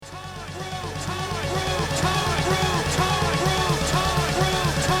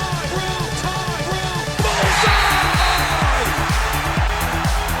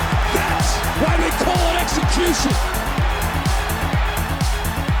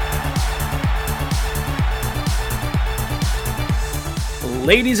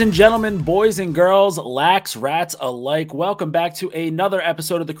Ladies and gentlemen, boys and girls, lax rats alike, welcome back to another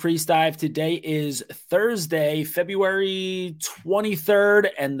episode of the Crease Dive. Today is Thursday, February 23rd,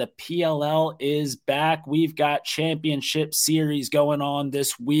 and the PLL is back. We've got championship series going on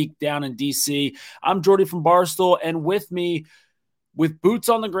this week down in DC. I'm Jordy from Barstool, and with me, with boots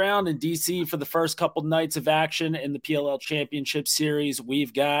on the ground in DC for the first couple nights of action in the PLL Championship Series,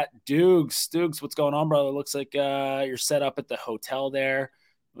 we've got Doogs. Doogs, what's going on, brother? Looks like you're set up at the hotel there.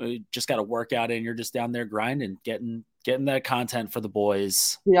 We just got a workout in. You're just down there grinding, getting that content for the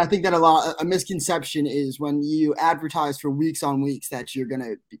boys. Yeah, I think that a misconception is when you advertise for weeks on weeks that you're going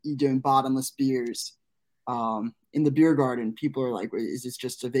to be doing bottomless beers in the beer garden. People are like, is this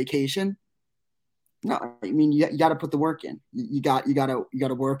just a vacation? No, I mean you got to put the work in. You got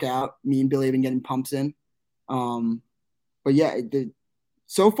to work out. Me and Billy have been getting pumps in, but yeah,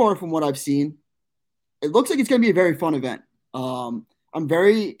 so far from what I've seen, it looks like it's going to be a very fun event. I'm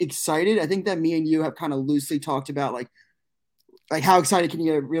very excited. I think that me and you have kind of loosely talked about like how excited can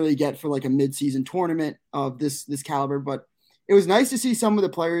you really get for like a mid-season tournament of this caliber. But it was nice to see some of the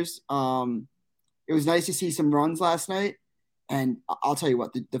players. It was nice to see some runs last night. And I'll tell you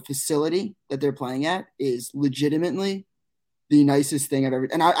what, the facility that they're playing at is legitimately the nicest thing I've ever.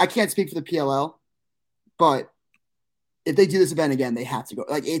 And I can't speak for the PLL, but if they do this event again, they have to go.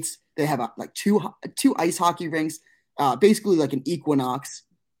 Like they have like two ice hockey rinks, basically like an Equinox,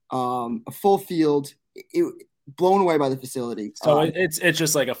 a full field. Blown away by the facility. So it's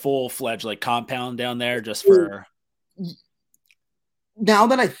just like a full-fledged like compound down there, just for. Now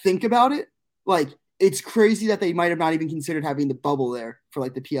that I think about it, like. It's crazy that they might have not even considered having the bubble there for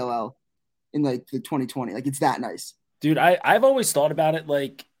like the PLL in like the 2020. Like it's that nice. Dude, I've always thought about it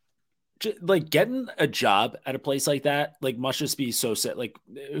like getting a job at a place like that, like must just be so set. Like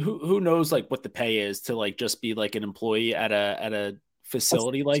who knows like what the pay is to like just be like an employee at a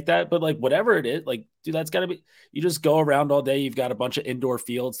facility like that. But like whatever it is, like dude, that's gotta be, you just go around all day. You've got a bunch of indoor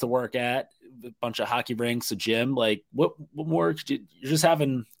fields to work at, a bunch of hockey rinks, a gym. Like what more? You're just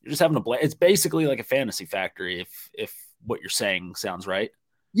having a blast. It's basically like a fantasy factory. If what you're saying sounds right.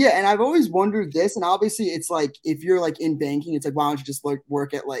 Yeah, and I've always wondered this. And obviously, it's like if you're like in banking, it's like why don't you just like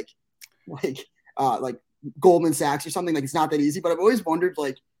work at like Goldman Sachs or something? Like it's not that easy. But I've always wondered,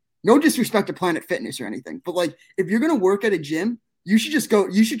 like, no disrespect to Planet Fitness or anything, but like if you're gonna work at a gym, you should just go.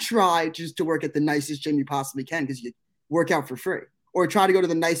 You should try just to work at the nicest gym you possibly can because you work out for free. Or try to go to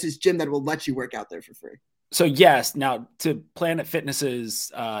the nicest gym that will let you work out there for free. So yes, now to Planet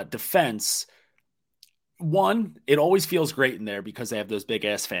Fitness's defense, one, it always feels great in there because they have those big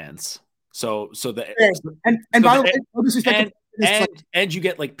ass fans. So and you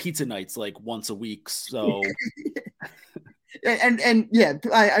get like pizza nights like once a week. So and yeah,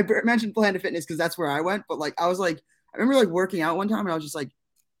 I mentioned Planet Fitness because that's where I went. But like I remember like working out one time and I was just like,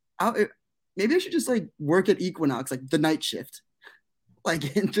 maybe I should just like work at Equinox, like the night shift.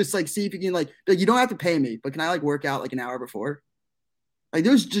 Like, and just like see if you can like you don't have to pay me, but can I like work out like an hour before? Like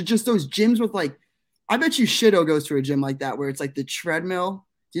there's just those gyms with like, I bet you Shido goes to a gym like that where it's like the treadmill.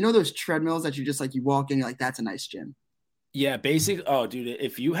 Do you know those treadmills that you just like you walk in, you're like that's a nice gym. Yeah, basically. Oh, dude,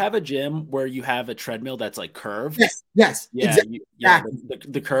 if you have a gym where you have a treadmill that's like curved, yes, yeah, exactly.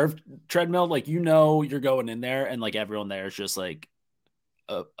 The curved treadmill, like you're going in there and like everyone there is just like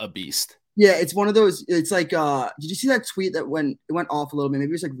a beast. Yeah, it's one of those. It's like, did you see that tweet that it went off a little bit? Maybe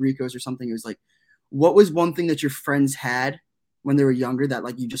it was like Rico's or something. It was like, what was one thing that your friends had when they were younger that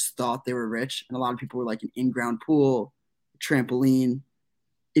like you just thought they were rich? And a lot of people were like an in-ground pool, trampoline.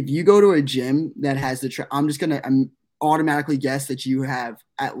 If you go to a gym that has I'm automatically guess that you have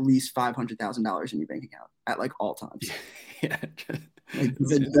at least $500,000 in your bank account at like all times. Yeah, like,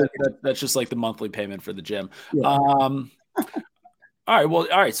 that's just like the monthly payment for the gym. Yeah. All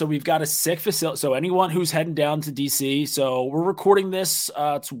right. So we've got a sick facility. So anyone who's heading down to DC, so we're recording this.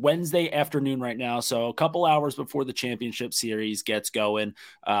 It's Wednesday afternoon right now. So a couple hours before the championship series gets going.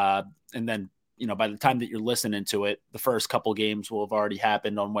 And then, by the time that you're listening to it, the first couple games will have already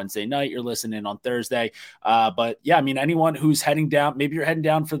happened on Wednesday night. You're listening on Thursday. But yeah, I mean, anyone who's heading down, maybe you're heading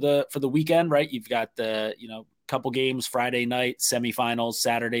down for the weekend, right? You've got the, couple games Friday night, semifinals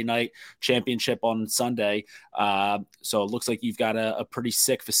Saturday night, championship on Sunday. So it looks like you've got a pretty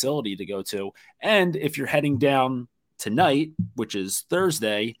sick facility to go to. And if you're heading down tonight, which is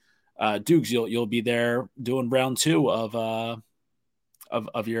Thursday, Doogs, you'll be there doing round 2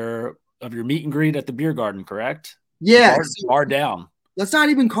 of your meet and greet at the beer garden, correct? Yeah, bar down. Let's not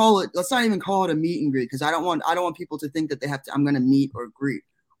even call it a meet and greet because I don't want people to think that I'm going to meet or greet.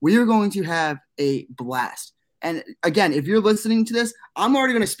 We are going to have a blast. And again, if you're listening to this, I'm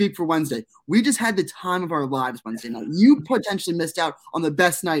already going to speak for Wednesday. We just had the time of our lives Wednesday night. You potentially missed out on the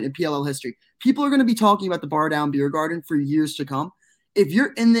best night in PLL history. People are going to be talking about the Bar Down Beer Garden for years to come. If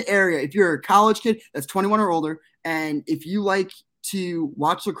you're in the area, if you're a college kid that's 21 or older, and if you like to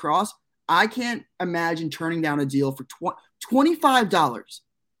watch lacrosse, I can't imagine turning down a deal for $25.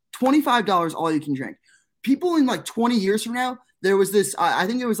 $25 all you can drink. People in like 20 years from now, there was this, I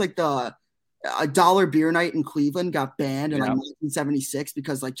think it was like a dollar beer night in Cleveland got banned in like 1976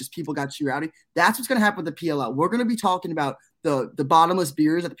 because like just people got too rowdy. That's what's going to happen with the PLL. We're going to be talking about the bottomless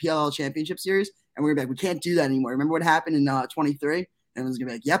beers at the PLL Championship Series, and we're going to be like, we can't do that anymore. Remember what happened in 23? And everyone's going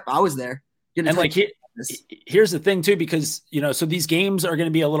to be like, yep, I was there. And like, here's the thing too, because, you know, so these games are going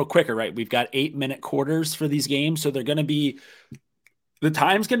to be a little quicker, right? We've got 8-minute quarters for these games. So they're going to be, the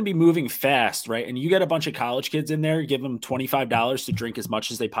time's going to be moving fast, right? And you get a bunch of college kids in there, give them $25 to drink as much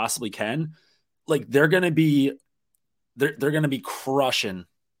as they possibly can. Like they're going to be crushing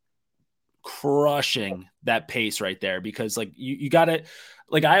that pace right there, because like you got to,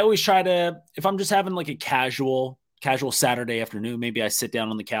 like, I always try to, if I'm just having like a casual Saturday afternoon, maybe I sit down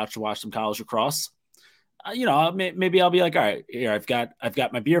on the couch to watch some college lacrosse. You know, maybe I'll be like, all right, here, I've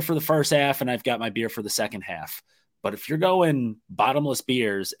got my beer for the first half and I've got my beer for the second half. But if you're going bottomless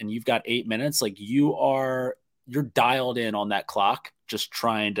beers and you've got 8 minutes, like you're dialed in on that clock, just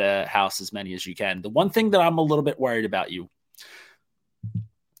trying to house as many as you can. The one thing that I'm a little bit worried about you.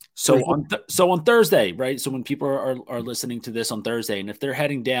 So on Thursday, right? So when people are listening to this on Thursday, and if they're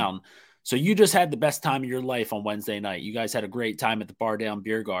heading down, so you just had the best time of your life on Wednesday night. You guys had a great time at the Bar Down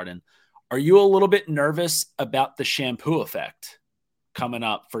Beer Garden. Are you a little bit nervous about the shampoo effect coming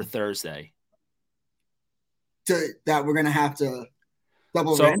up for Thursday? That we're going to have to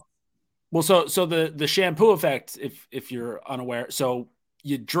double rinse? Well, so the shampoo effect, if you're unaware, so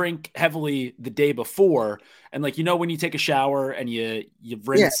you drink heavily the day before, and like, you know, when you take a shower and you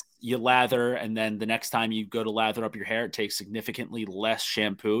rinse, you lather, and then the next time you go to lather up your hair, it takes significantly less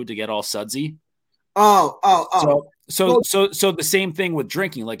shampoo to get all sudsy. So the same thing with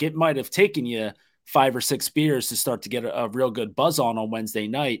drinking. Like it might have taken you 5 or 6 beers to start to get a real good buzz on Wednesday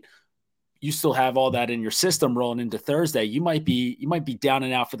night. You still have all that in your system rolling into Thursday. You might be down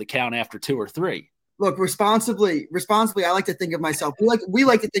and out for the count after 2 or 3. Look, responsibly, I like to think of myself. We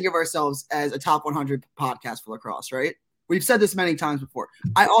like to think of ourselves as a top 100 podcast for lacrosse, right? We've said this many times before.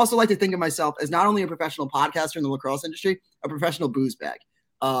 I also like to think of myself as not only a professional podcaster in the lacrosse industry, a professional booze bag.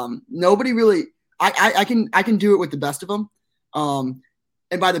 Nobody really, I can do it with the best of them.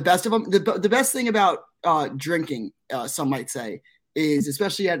 And by the best of them, the best thing about drinking, some might say, is,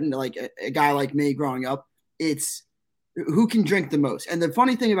 especially at like a guy like me growing up, it's who can drink the most. And the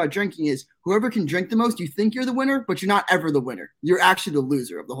funny thing about drinking is whoever can drink the most, you think you're the winner, but you're not ever the winner. You're actually the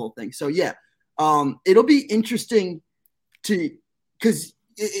loser of the whole thing. So yeah, it'll be interesting because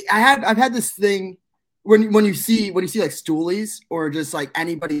I've had this thing when you see like stoolies or just like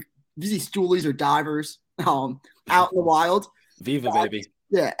anybody, you see stoolies or divers out in the wild. Viva baby.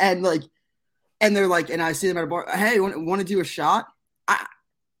 Yeah. And they're like, and I see them at a bar, hey, want to do a shot?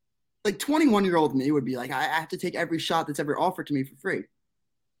 Like 21-year-old me would be like, I have to take every shot that's ever offered to me for free.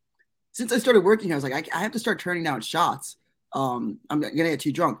 Since I started working, I was like, I have to start turning down shots. I'm going to get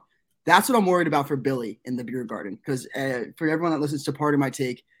too drunk. That's what I'm worried about for Billy in the beer garden. Because for everyone that listens to Part of My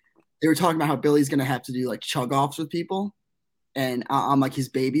Take, they were talking about how Billy's going to have to do like chug offs with people. And I'm like his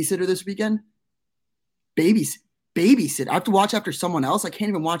babysitter this weekend. Babysit. I have to watch after someone else. I can't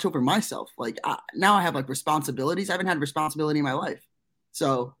even watch over myself. Like now I have like responsibilities. I haven't had responsibility in my life.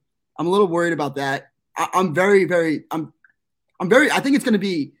 So I'm a little worried about that. I'm very, I think it's going to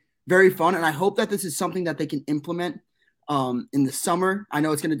be very fun. And I hope that this is something that they can implement in the summer. I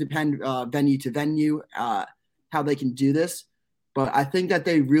know it's going to depend venue to venue, how they can do this. But I think that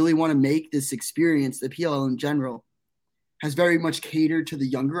they really want to make this experience, the PLL in general, has very much catered to the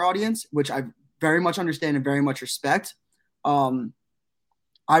younger audience, which I very much understand and very much respect. I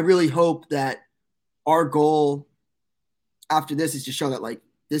really hope that our goal after this is to show that like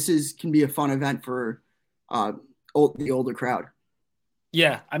this can be a fun event for the older crowd.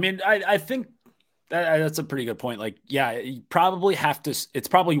 Yeah, I mean, I think that's a pretty good point. Like, yeah, you probably have to. It's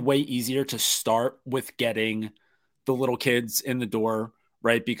probably way easier to start with getting the little kids in the door,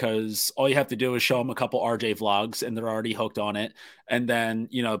 right? Because all you have to do is show them a couple RJ vlogs and they're already hooked on it. And then,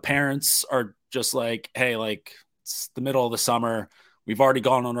 you know, parents are just like, hey, like it's the middle of the summer. We've already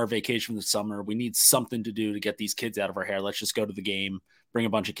gone on our vacation this summer. We need something to do to get these kids out of our hair. Let's just go to the game, bring a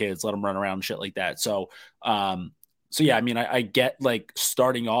bunch of kids, let them run around and shit like that. So yeah, I mean, I get like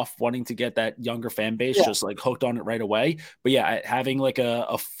starting off wanting to get that younger fan base just like hooked on it right away. But yeah, having like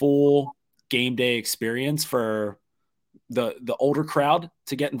a full game day experience for the older crowd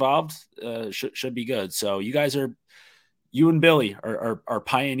to get involved, should be good. So you and Billy are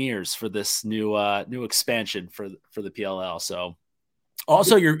pioneers for this new expansion for the PLL. So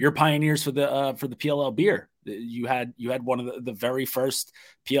also you're pioneers for the PLL beer. You had one of the very first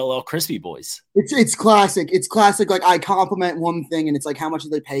PLL Crispy Boys. It's classic. It's classic. Like, I compliment one thing, and it's like, how much do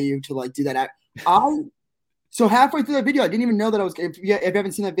they pay you to like do that? So halfway through that video, I didn't even know that I was. If you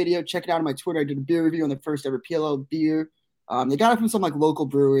haven't seen that video, check it out on my Twitter. I did a beer review on the first ever PLL beer. They got it from some like local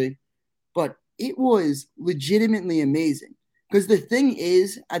brewery, but it was legitimately amazing. Because the thing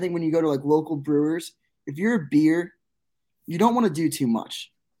is, I think when you go to like local brewers, if you're a beer, you don't want to do too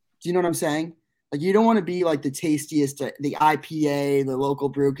much. Do you know what I'm saying? Like, you don't want to be like the tastiest, the IPA, the local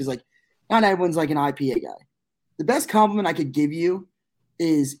brew, because like not everyone's like an IPA guy. The best compliment I could give you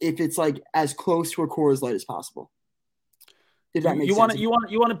is if it's like as close to a Coors Light as possible. If that makes sense. You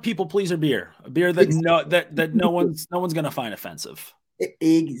want a people pleaser beer, a beer that no one's gonna find offensive.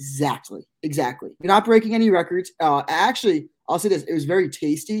 Exactly. You're not breaking any records. Actually, I'll say this: it was very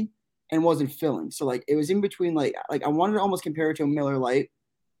tasty and wasn't filling. So like it was in between. Like I wanted to almost compare it to a Miller Lite,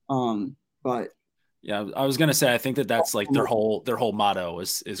 but. Yeah, I was gonna say I think that's like their whole motto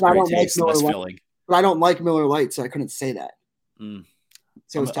is great taste, less filling. But I don't like Miller Lite, so I couldn't say that.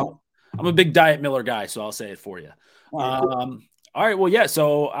 So I'm a big Diet Miller guy, so I'll say it for you. All right. Well, yeah.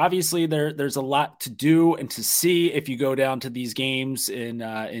 So obviously there's a lot to do and to see if you go down to these games in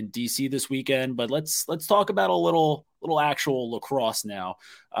DC this weekend. But let's talk about a little actual lacrosse now.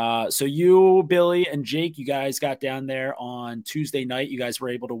 So you, Billy, and Jake, you guys got down there on Tuesday night. You guys were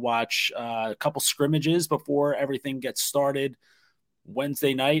able to watch a couple scrimmages before everything gets started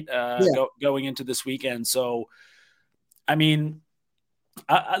Wednesday night, going into this weekend. So, I mean,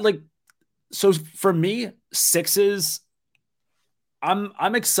 I like. So for me, sixes.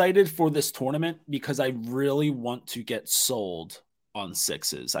 I'm excited for this tournament because I really want to get sold on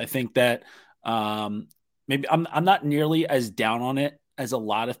sixes. I think that maybe I'm not nearly as down on it as a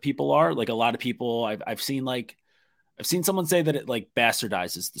lot of people are. Like, a lot of people I've seen someone say that it like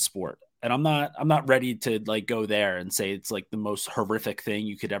bastardizes the sport. And I'm not ready to like go there and say it's like the most horrific thing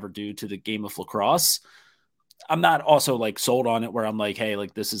you could ever do to the game of lacrosse. I'm not also like sold on it where I'm like, hey,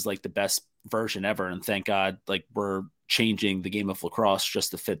 like this is like the best version ever. And thank God, like we're changing the game of lacrosse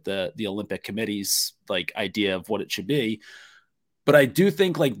just to fit the Olympic Committee's like idea of what it should be. But I do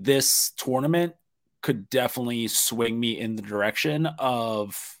think like this tournament could definitely swing me in the direction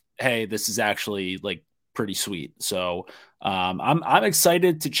of, hey, this is actually like pretty sweet. So I'm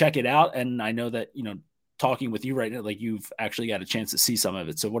excited to check it out. And I know that, talking with you right now, like you've actually got a chance to see some of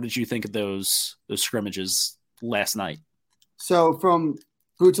it. So what did you think of those scrimmages last night? So from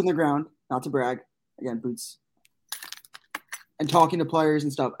boots on the ground, not to brag, again, boots, and talking to players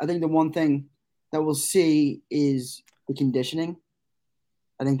and stuff, I think the one thing that we'll see is the conditioning.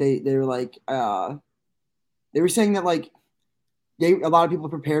 I think they were like they were saying that like a lot of people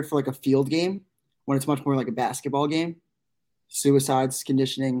prepared for like a field game when it's much more like a basketball game. Suicides,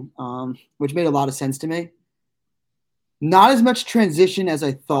 conditioning, which made a lot of sense to me. Not as much transition as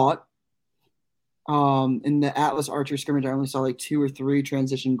I thought. In the Atlas Archer scrimmage, I only saw like 2 or 3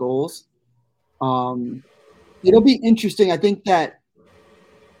 transition goals. It'll be interesting. I think that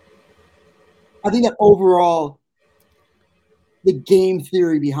overall, the game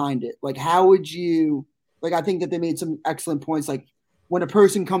theory behind it, like how would you, like I think that they made some excellent points. Like when a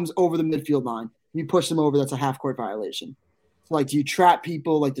person comes over the midfield line, you push them over, that's a half court violation. So like, do you trap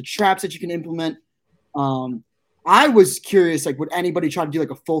people? Like the traps that you can implement. I was curious, like would anybody try to do like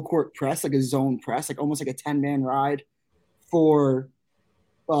a full court press, like a zone press, like almost like a 10-man ride for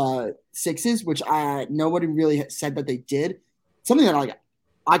sixes, which nobody really said that they did. Something that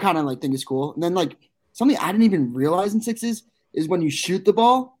I kind of like think is cool. And then like something I didn't even realize in sixes is when you shoot the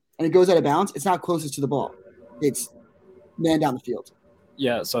ball and it goes out of bounds, it's not closest to the ball. It's man down the field.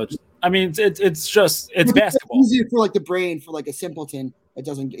 Yeah. So it's basketball. Easier for like the brain for like a simpleton that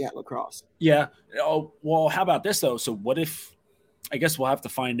doesn't get lacrosse. Yeah. Oh, well, how about this though? So what if, I guess we'll have to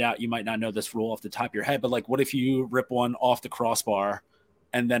find out. You might not know this rule off the top of your head, but like, what if you rip one off the crossbar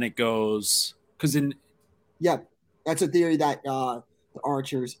and then it goes, yeah, that's a theory that the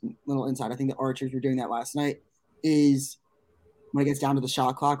Archers, little inside, I think the Archers were doing that last night, is when it gets down to the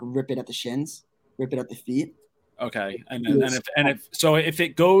shot clock, rip it at the shins, rip it at the feet. Okay. If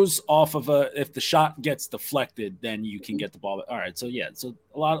it goes off of if the shot gets deflected, then you can get the ball. All right. So yeah. So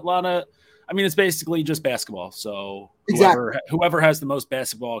a lot of, I mean, it's basically just basketball. So whoever has the most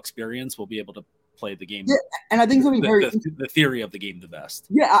basketball experience will be able to play the game. Yeah, and I think something the theory of the game the best.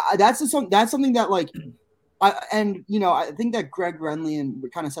 Yeah, that's something that like I think that Greg Renlian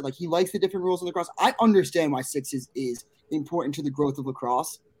kind of said like he likes the different rules in lacrosse. I understand why sixes is important to the growth of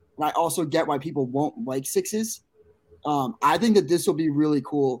lacrosse, and I also get why people won't like sixes. I think that this will be really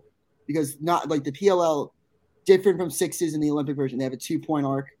cool because not like the PLL different from sixes in the Olympic version. They have a 2-point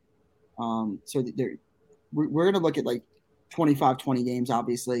arc. So we're going to look at like 25-20 games,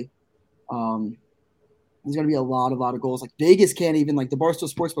 obviously. There's going to be a lot of goals. Like Vegas can't even, like the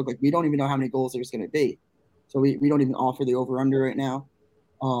Barstool Sportsbook, like we don't even know how many goals there's going to be. So we don't even offer the over-under right now.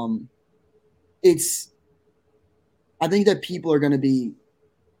 I think that people are going to be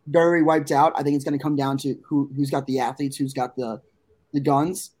very wiped out. I think it's going to come down to who's got the athletes, who's got the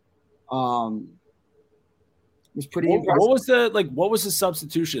guns. It was pretty impressive. What was the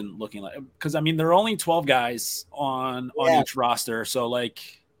substitution looking like? Because I mean, there are only 12 guys on each roster, so like,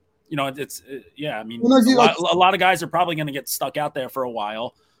 you know, I mean, a lot of guys are probably going to get stuck out there for a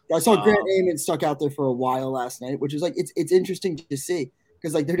while. I saw Grant Amon stuck out there for a while last night, which is like it's interesting to see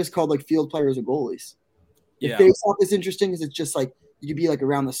because like they're just called like field players or goalies. The face-off is interesting because it's just like you could be like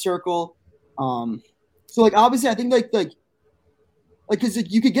around the circle. So like obviously I think like because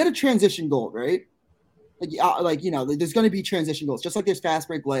you could get a transition goal, right? Like you know, there's going to be transition goals, just like there's fast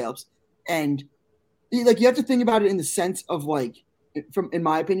break layups, and like you have to think about it in the sense of like, in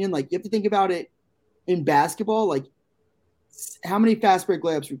my opinion, like you have to think about it in basketball. Like, how many fast break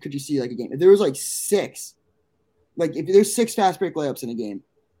layups could you see like a game? If there was like 6, like if there's 6 fast break layups in a game,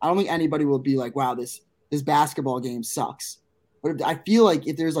 I don't think anybody will be like, wow, this basketball game sucks. But I feel like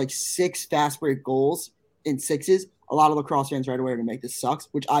if there's like 6 fast break goals in sixes, a lot of lacrosse fans right away are going to make this sucks,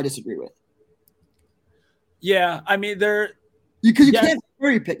 which I disagree with. Yeah, I mean, you can't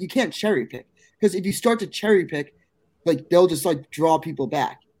cherry pick. You can't cherry pick because if you start to cherry pick, like they'll just like draw people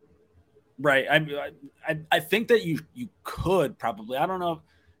back. Right. I think that you could probably. I don't know.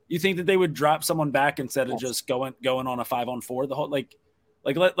 You think that they would drop someone back instead of just going on a 5-on-4 the whole like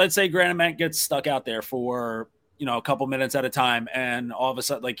let's say Grant Amon gets stuck out there for, you know, a couple minutes at a time, and all of a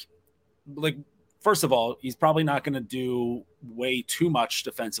sudden like first of all, he's probably not going to do way too much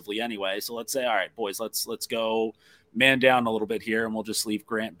defensively anyway. So let's say, all right, boys, let's go man down a little bit here, and we'll just leave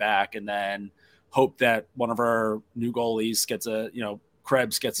Grant back, and then hope that one of our new goalies gets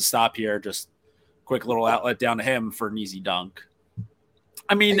Krebs gets a stop here. Just quick little outlet down to him for an easy dunk.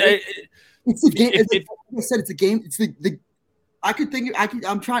 I mean, it's the game. Like I said, it's a game. It's the. I've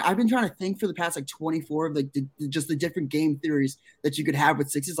been trying to think for the past like 24 of like just the different game theories that you could have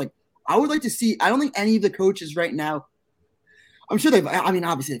with sixes. Like I would like to see. I don't think any of the coaches right now. I'm sure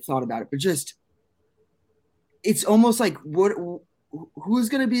obviously they've thought about it, but just it's almost like who's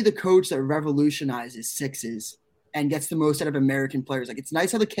going to be the coach that revolutionizes sixes and gets the most out of American players? Like it's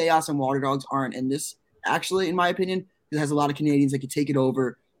nice how the Chaos and Water Dogs aren't in this. Actually, in my opinion, it has a lot of Canadians that could take it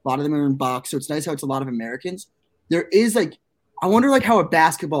over. A lot of them are in box, so it's nice how it's a lot of Americans. There is like, I wonder like how a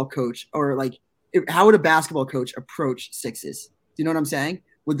basketball coach how would a basketball coach approach sixes? Do you know what I'm saying?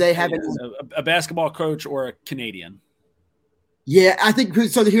 Would they have a basketball coach or a Canadian? Yeah, I think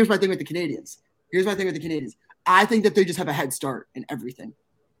so. Here's my thing with the Canadians. I think that they just have a head start in everything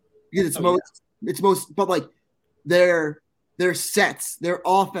because it's most, but like their sets, their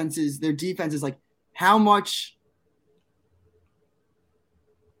offenses, their defenses, like how much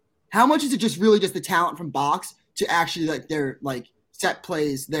is it just really just the talent from box to actually like their like set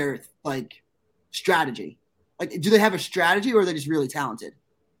plays, their like strategy? Like, do they have a strategy or are they just really talented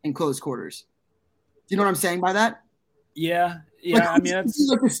in close quarters? Do you know what I'm saying by that? Yeah. Like, I mean, it's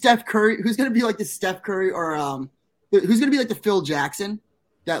like the Steph Curry. Who's going to be like the Steph Curry or who's going to be like the Phil Jackson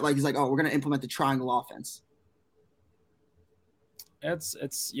that like is like, oh, we're going to implement the triangle offense. It's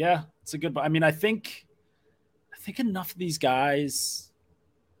a good. I mean, I think enough of these guys.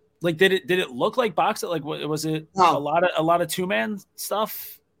 Like, did it look like boxing? Like, was it a lot of 2-man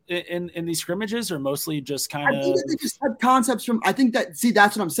stuff in these scrimmages, or mostly just kind of? I think that they just had concepts from. I think that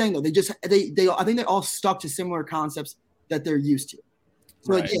that's what I'm saying though. I think they all stuck to similar concepts that they're used to.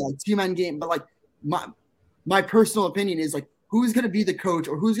 So right. Like 2-man game, but like my personal opinion is like who's going to be the coach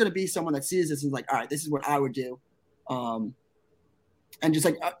or who's going to be someone that sees this and is like, all right, this is what I would do, and just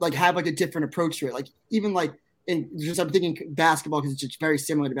like have like a different approach to it. Like even like. And just I'm thinking basketball because it's just very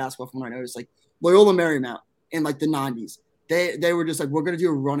similar to basketball from what I noticed. Like Loyola Marymount in like the 90s, they were just like, we're going to do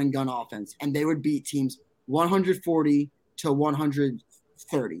a run and gun offense, and they would beat teams 140 to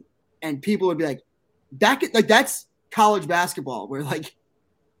 130, and people would be like, that's college basketball where like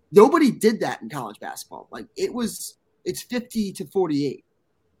nobody did that in college basketball. Like it's 50 to 48.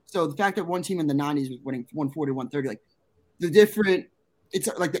 So the fact that one team in the 90s was winning 140 130, like the different it's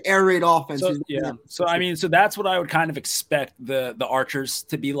like the air raid offense. So yeah, so I mean, so that's what I would kind of expect the Archers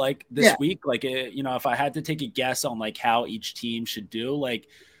to be like Yeah, this week. Like, if I had to take a guess on like how each team should do, like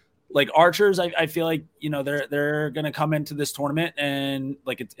Archers, I feel like they're gonna come into this tournament and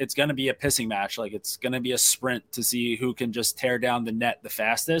like it's gonna be a pissing match. Like it's gonna be a sprint to see who can just tear down the net the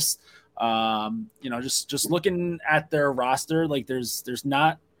fastest. Just looking at their roster, like there's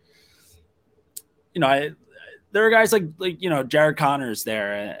not, there are guys like Jared Connors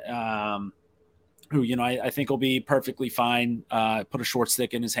there, who I think will be perfectly fine. Put a short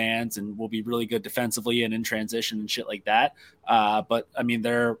stick in his hands and will be really good defensively and in transition and shit like that. But I mean,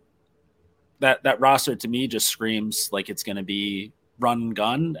 that roster to me just screams like it's going to be run and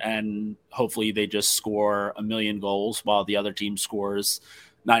gun, and hopefully they just score a million goals while the other team scores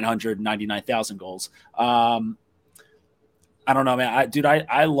 999,000 goals. I don't know, man.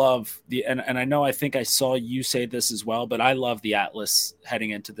 I love and I know I think I saw you say this as well, but I love the Atlas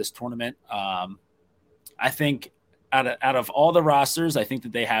heading into this tournament. I think out of all the rosters, I think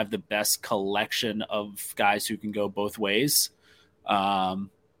that they have the best collection of guys who can go both ways.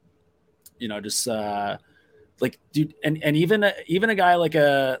 Just like dude, and even a guy like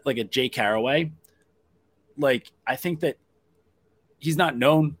a Jay Caraway, like I think that he's not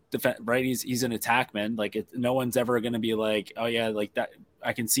known right. He's an attackman. Like no one's ever going to be like, oh yeah, like that.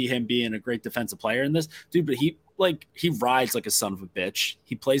 I can see him being a great defensive player in this dude, but he rides like a son of a bitch.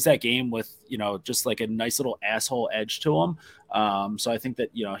 He plays that game with, just like a nice little asshole edge to him. So I think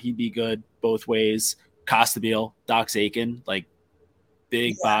that, he'd be good both ways. Costabile, Doc Aiken, like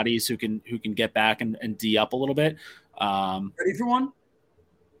big bodies who can get back and D up a little bit. Ready for one?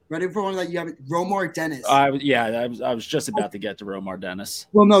 Ready for one that you have? Romar Dennis. I was just about to get to Romar Dennis.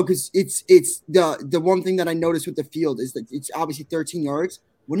 Well, no, because it's the one thing that I noticed with the field is that it's obviously 13 yards.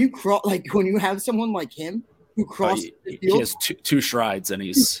 When you when you have someone like him who crosses the field, he has two strides, and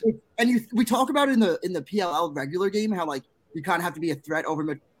we talk about it in the PLL regular game how like you kind of have to be a threat over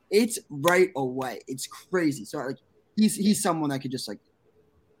mid. It's right away. It's crazy. So like he's someone that could just like.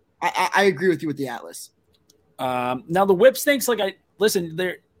 I agree with you with the Atlas. Now the Whip Snakes, are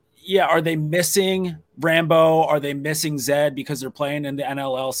they missing Rambo? Are they missing Zed because they're playing in the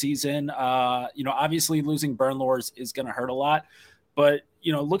NLL season? Obviously losing Burnlores is going to hurt a lot, but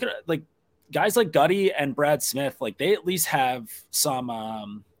look at like guys like Gutty and Brad Smith, like they at least have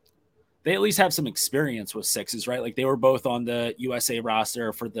some experience with sixes, right? Like they were both on the USA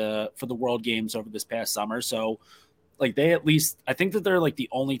roster for the World Games over this past summer. So like they at least, I think that they're like the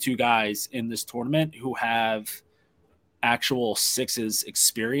only two guys in this tournament who have actual sixes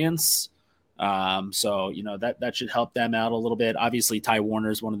experience. So that should help them out a little bit. Obviously, Ty Warner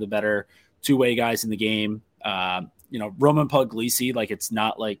is one of the better two-way guys in the game. Roman Puglisi, like it's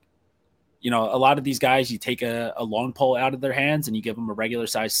not like a lot of these guys, you take a long pole out of their hands and you give them a regular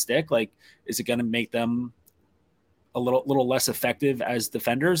size stick. Like, is it going to make them a little less effective as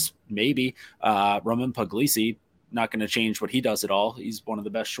defenders? Maybe. Roman Puglisi, not going to change what he does at all. He's one of the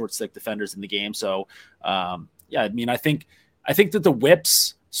best short stick defenders in the game. So, I mean, I think that the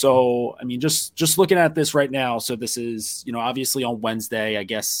whips. So, I mean, just looking at this right now. So this is, obviously on Wednesday, I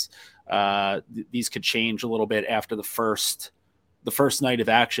guess these could change a little bit after the first night of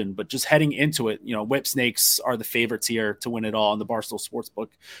action, but just heading into it, Whip Snakes are the favorites here to win it all in the Barstool Sportsbook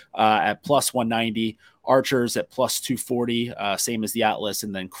at plus 190, Archers at plus 240, same as the Atlas,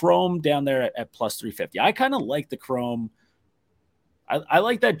 and then Chrome down there at plus 350. I kind of like the Chrome. I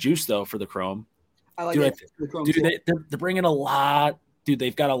like that juice though for the Chrome. I like it. They're bringing a lot. Dude,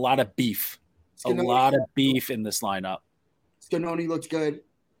 they've got a lot of beef. A lot of beef in this lineup. Scanoni looks good.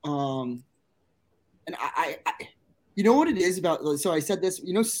 And I you know what it is about? So I said this,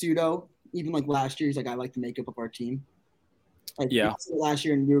 Pseudo, even like last year, he's like, I like the makeup of our team. Like, yeah. Last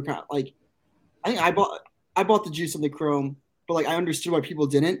year, and we were kind of like, I think I bought the juice of the Chrome, but like I understood why people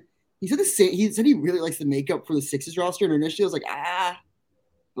didn't. He said the same. He said he really likes the makeup for the Sixers roster, and initially I was like,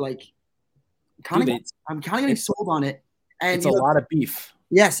 like, I'm kind of getting sold on it. And it's a lot of beef.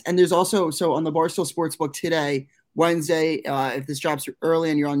 Yes, and there's also on the Barstool Sportsbook today, Wednesday, if this drops early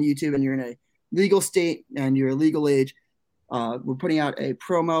and you're on YouTube and you're in a legal state and you're a legal age, we're putting out a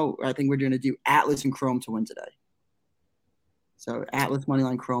promo. I think we're going to do Atlas and Chrome to win today. So Atlas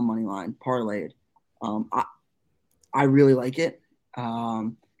moneyline, Chrome moneyline, parlayed. I really like it. I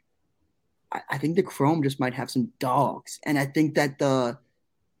think the Chrome just might have some dogs, and I think that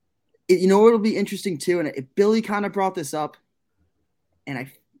it'll be interesting too. And if Billy kind of brought this up, and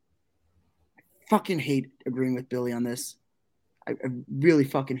I fucking hate agreeing with Billy on this. I really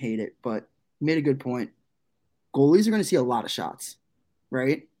fucking hate it, but he made a good point. Goalies are going to see a lot of shots,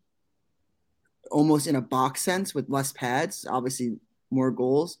 right? Almost in a box sense with less pads. Obviously, more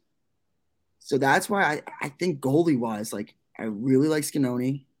goals. So that's why I think goalie wise, like I really like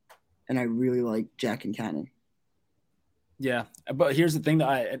Scanoni and I really like Jack and Cannon. Yeah, but here's the thing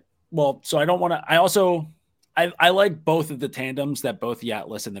that so I don't want to. I like both of the tandems that both the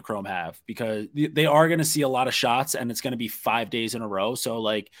Atlas and the Chrome have because they are going to see a lot of shots and it's going to be 5 days in a row. So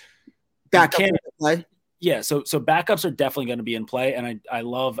like Backup play. Yeah, so backups are definitely going to be in play, and I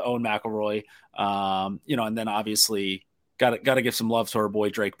love Owen McElroy, and then obviously got to give some love to our boy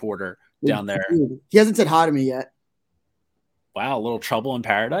Drake Porter down there. He hasn't said hi to me yet. Wow, a little trouble in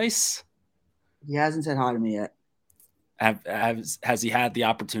paradise. He hasn't said hi to me yet. Has he had the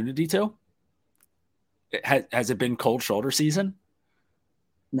opportunity to? Has it been cold shoulder season?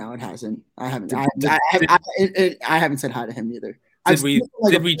 No, it hasn't. I haven't. I haven't said hi to him either. Did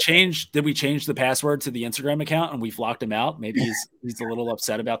we change the password to the Instagram account and we've locked him out? Maybe he's a little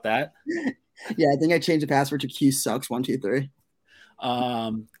upset about that. Yeah, I think I changed the password to Q sucks 123.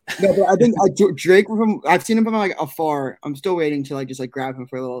 No, but I think Drake I've seen him from like afar. I'm still waiting to just grab him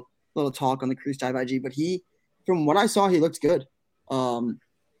for a little talk on the Cruise Dive IG. But from what I saw, he looked good. And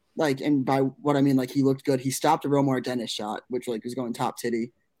by what I mean, he looked good. He stopped a Romar Dennis shot, which was going top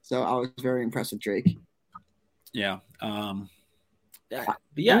titty. So I was very impressed with Drake. Yeah.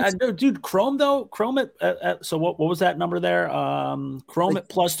 Dude, Chrome at so what was that number there? Chrome at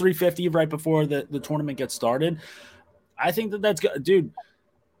plus 350 right before the tournament gets started. I think that's good, dude.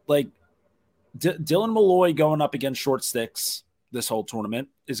 Like Dylan Malloy going up against short sticks this whole tournament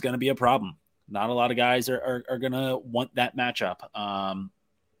is going to be a problem. Not a lot of guys are going to want that matchup.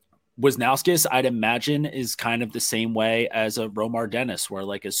 Wisnauskas, I'd imagine, is kind of the same way as a Romar Dennis, where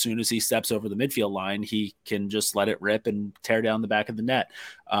as soon as he steps over the midfield line, he can just let it rip and tear down the back of the net.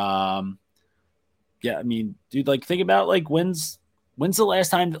 Yeah, I mean, dude, think about when's the last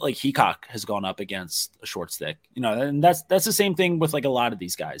time that Heacock has gone up against a short stick? And that's the same thing with a lot of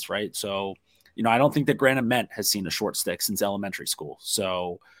these guys, right? So, I don't think that Granite Ment has seen a short stick since elementary school.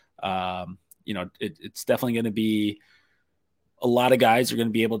 So, it's definitely going to be. A lot of guys are going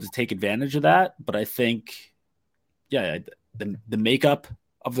to be able to take advantage of that, but I think, the makeup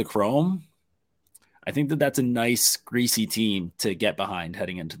of the Chrome, I think that's a nice greasy team to get behind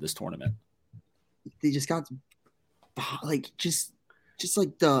heading into this tournament. They just got just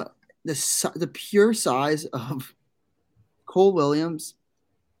the pure size of Cole Williams,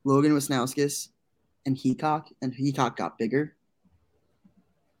 Logan Wisnauskas, and Heacock got bigger.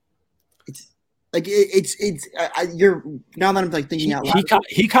 You're now that I'm thinking out loud.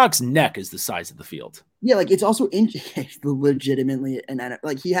 Heacock's neck is the size of the field. Yeah, it's also legitimately and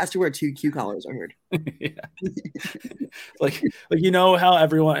he has to wear 2 Q collars. I heard. Yeah, how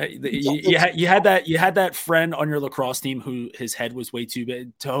everyone you had that friend on your lacrosse team who his head was way too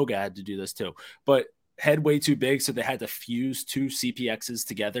big. Tohoga had to do this too, but head way too big, so they had to fuse 2 CPXs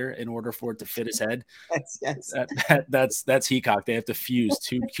together in order for it to fit his head. Yes. That's Heacock. They have to fuse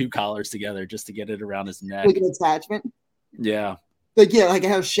 2 Q collars together just to get it around his neck. Like an attachment. Yeah. How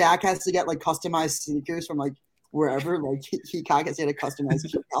Shaq has to get customized sneakers from wherever. Heacock has to get a customized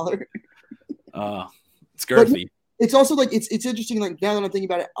Q collar. It's girthy. It's also it's interesting. Now that I'm thinking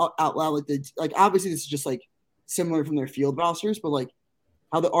about it out loud, obviously this is just similar from their field rosters, but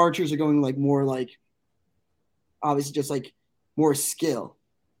how the Archers are going more obviously just more skill.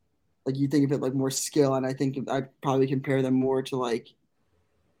 You think of it more skill, and I think I probably compare them more to I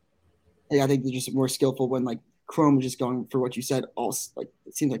think they're just more skillful when Chrome is just going for what you said. All it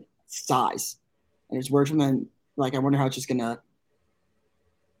seems like size, and it's worked from them. I wonder how it's gonna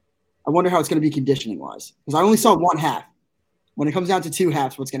be conditioning wise, because I only saw one half. When it comes down to 2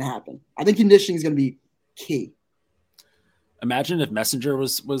 halves, what's gonna happen? I think conditioning is gonna be key. Imagine if Messenger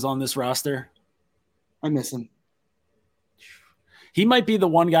was on this roster. I miss him. He might be the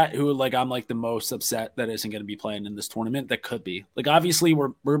one guy who I'm the most upset that isn't going to be playing in this tournament. That could be obviously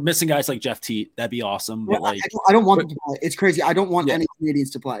we're missing guys like Jeff Teat. That'd be awesome. But I don't want them to play. It's crazy. I don't want any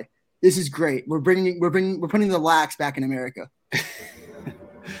Canadians to play. This is great. We're putting the lax back in America.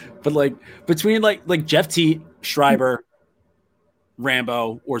 But between Jeff Teat, Schreiber,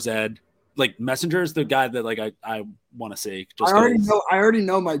 Rambo, or Zed, Messenger is the guy that I want to see. I already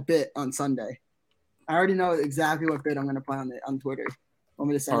know my bit on Sunday. I already know exactly what bit I'm going to play on Twitter.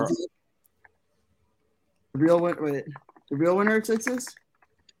 Want me to send it to you? The real winner of sixes?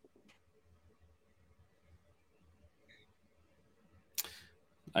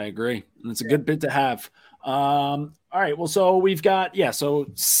 I agree. And it's a good bit to have. All right. Well, so we've got,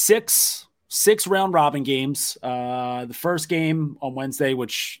 six round robin games. The first game on Wednesday,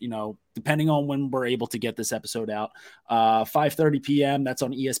 which, depending on when we're able to get this episode out, 5:30 p.m. That's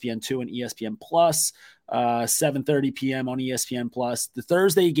on ESPN2 and ESPN Plus. 7:30 p.m. on ESPN Plus. The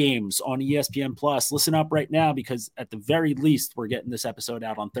Thursday games on ESPN Plus. Listen up right now, because at the very least, we're getting this episode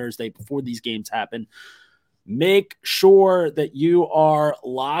out on Thursday before these games happen. Make sure that you are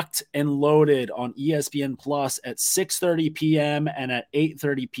locked and loaded on ESPN Plus at 6:30 p.m. and at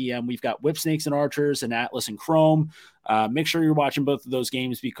 8:30 p.m. We've got Whip Snakes and Archers and Atlas and Chrome. Make sure you're watching both of those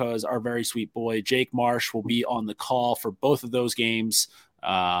games, because our very sweet boy Jake Marsh will be on the call for both of those games.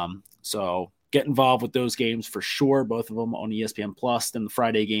 So get involved with those games for sure, both of them on ESPN Plus. Then the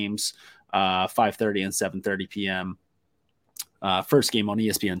Friday games, 5:30 and 7:30 p.m. First game on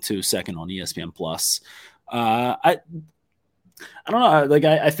ESPN2, second on ESPN Plus. I don't know. Like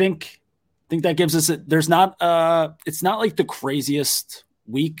I think that gives us it's not like the craziest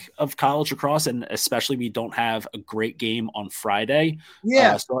week of college lacrosse, and especially we don't have a great game on Friday.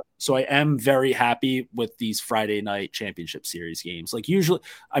 Yeah. So I am very happy with these Friday night championship series games. Like usually,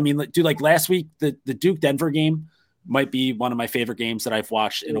 I mean, like last week, the Duke Denver game might be one of my favorite games that I've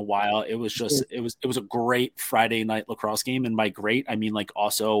watched in a while. It was just, it was a great Friday night lacrosse game. And by great, I mean, like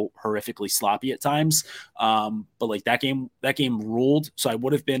also horrifically sloppy at times. But like that game ruled. So I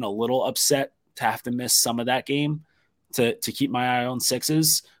would have been a little upset to have to miss some of that game to keep my eye on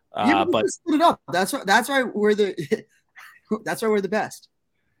sixes. But split it up. That's why we're the, that's why we're the best.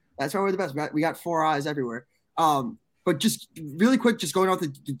 That's why we're the best. We got four eyes everywhere. But just really quick, just going off the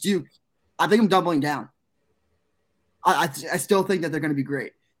Duke, I think I'm doubling down. I still think that they're going to be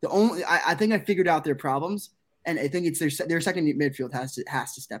great. I think I figured out their problems, and I think it's their second midfield has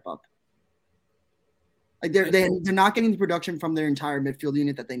to step up. Like they're not getting the production from their entire midfield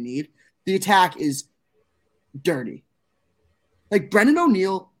unit that they need. The attack is dirty. Like Brendan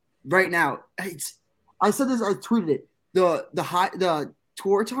O'Neill right now, I said this, I tweeted it. The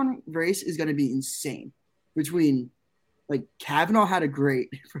Tourton race is going to be insane between. Like Kavanaugh had a great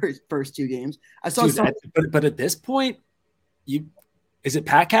first two games. I saw, but at this point, is it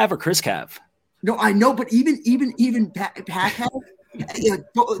Pat Cav or Chris Cav? No, I know, but even Pat Cav,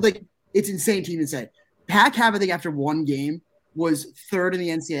 like it's insane to even say. Pat Cav, I think after one game was third in the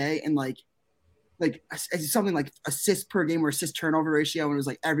NCAA and like something like assists per game or assist turnover ratio, and it was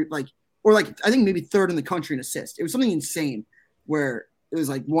like I think maybe third in the country in assists. It was something insane where it was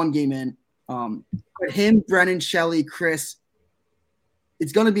like one game in. But him, Brennan, Shelley, Chris,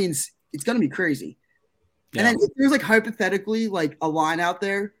 it's gonna be crazy. Yeah. And then if there's like hypothetically like a line out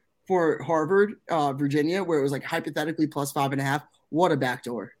there for Harvard, Virginia, where it was like hypothetically plus 5.5, what a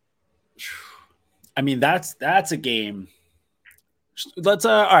backdoor. I mean, that's a game. Let's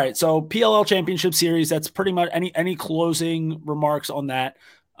all right. So PLL Championship Series. That's pretty much any closing remarks on that.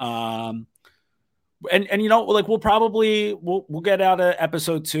 And you know, like we'll get out of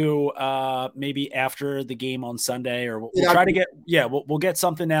episode 2 maybe after the game on Sunday, or we'll try to get we'll get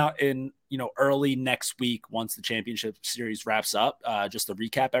something out in early next week once the championship series wraps up, just to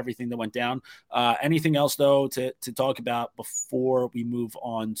recap everything that went down. Anything else though to talk about before we move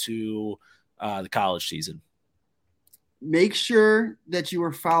on to the college season? Make sure that you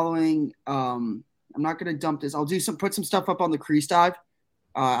are following. I'm not going to dump this. I'll put some stuff up on the Crease Dive,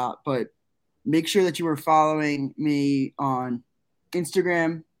 but make sure that you are following me on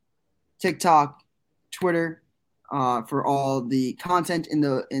Instagram, TikTok, Twitter, for all the content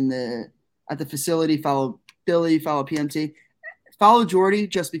at the facility. Follow Billy, follow PMT, follow Jordy,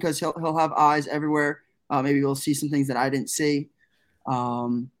 just because he'll have eyes everywhere. Maybe we'll see some things that I didn't see.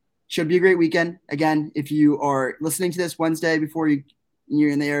 Should be a great weekend. Again, if you are listening to this Wednesday before you're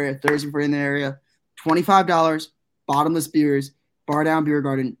in the area, Thursday before you're in the area, $25, bottomless beers. Bar Down Beer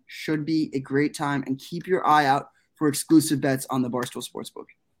Garden should be a great time, and keep your eye out for exclusive bets on the Barstool Sportsbook.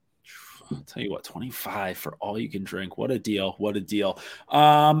 I'll tell you what, 25 for all you can drink. What a deal. What a deal.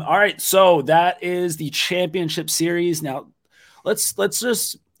 All right. So that is the championship series. Now let's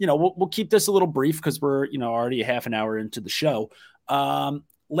just, we'll keep this a little brief because we're, already a half an hour into the show.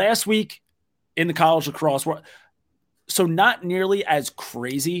 Last week in the college lacrosse, so not nearly as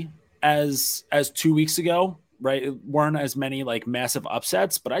crazy as 2 weeks ago. Right. It weren't as many like massive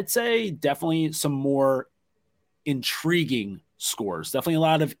upsets, but I'd say definitely some more intriguing scores. Definitely a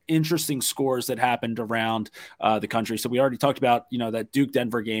lot of interesting scores that happened around the country. So we already talked about, that Duke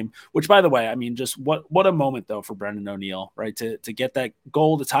Denver game, which by the way, I mean, just what a moment though for Brendan O'Neill, right? To get that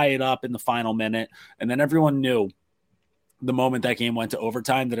goal to tie it up in the final minute. And then everyone knew the moment that game went to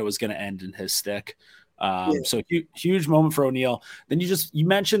overtime that it was going to end in his stick. So huge moment for O'Neill. Then you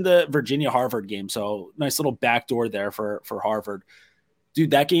mentioned the Virginia Harvard game. So nice little backdoor there for Harvard,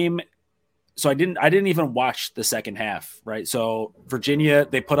 dude, that game. So I didn't even watch the second half. Right. So Virginia,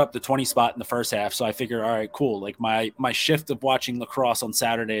 they put up the 20 spot in the first half. So I figured, all right, cool. Like my shift of watching lacrosse on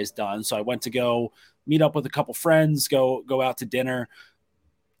Saturday is done. So I went to go meet up with a couple friends, go out to dinner,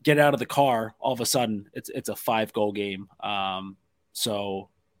 get out of the car. All of a sudden, it's a 5-goal game. So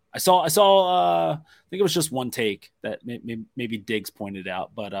I saw. I think it was just one take that maybe Diggs pointed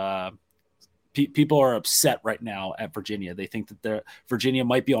out, but people are upset right now at Virginia. They think that Virginia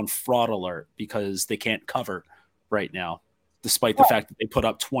might be on fraud alert because they can't cover right now, despite the fact that they put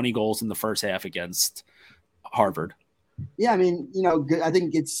up 20 goals in the first half against Harvard. Yeah, I mean, I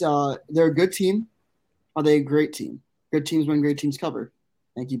think it's they're a good team. Are they a great team? Good teams win, great teams cover.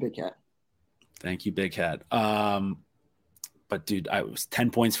 Thank you, Big Cat. Thank you, Big Cat. But dude, I was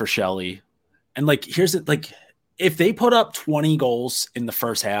 10 points for Shelley. And here's it, if they put up 20 goals in the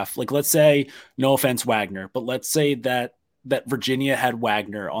first half, let's say, no offense, Wagner, but let's say that Virginia had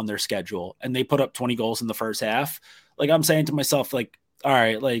Wagner on their schedule and they put up 20 goals in the first half. I'm saying to myself, all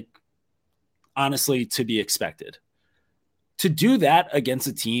right, honestly, to be expected. To do that against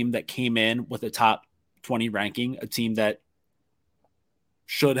a team that came in with a top 20 ranking, a team that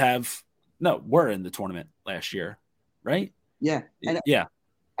were in the tournament last year, right? Yeah. And yeah.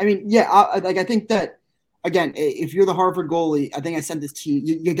 I mean, yeah, I think that, again, if you're the Harvard goalie, I think I sent this to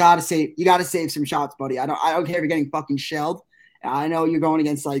you. You gotta save some shots, buddy. I don't care if you're getting fucking shelled. I know you're going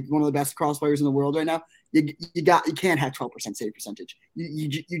against one of the best cross players in the world right now. You can't have 12% save percentage.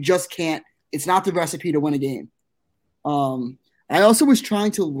 You just can't. It's not the recipe to win a game. I also was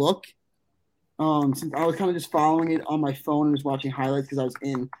trying to look, since I was kind of just following it on my phone and was watching highlights because I was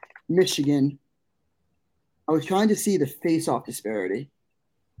in Michigan. I was trying to see the face-off disparity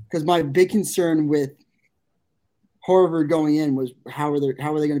because my big concern with Harvard going in was how are they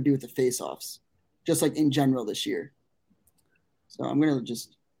going to be with the face-offs, just in general this year. So I'm going to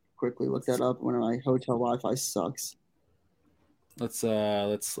just quickly look that up when my hotel Wi-Fi sucks. Let's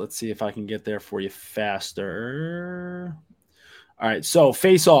see if I can get there for you faster. All right, so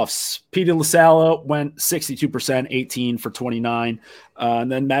face-offs. Peter LaSalla went 62%, 18 for 29.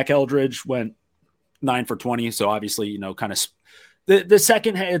 And then Mac Eldridge went 9 for 20. So obviously, kind of the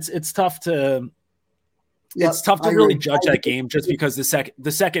second, it's tough to really judge that game just because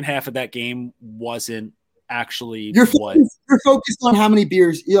the second half of that game wasn't actually you're focused on how many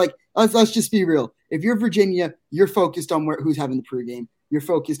beers. You're let's just be real. If you're Virginia, you're focused on who's having the pregame. You're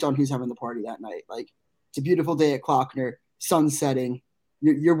focused on who's having the party that night. It's a beautiful day at Klockner, sun setting.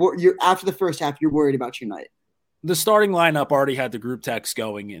 You're after the first half, you're worried about your night. The starting lineup already had the group text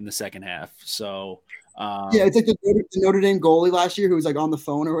going in the second half. So yeah, it's the Notre Dame goalie last year who was on the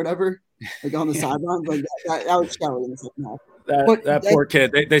phone or whatever, on the sidelines. That was Shelley in the second half. That poor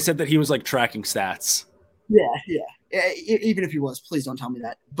kid. They said that he was tracking stats. Yeah. Even if he was, please don't tell me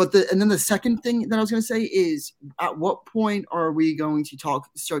that. But then the second thing that I was going to say is, at what point are we going to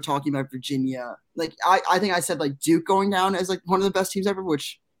start talking about Virginia? I think I said Duke going down as one of the best teams ever,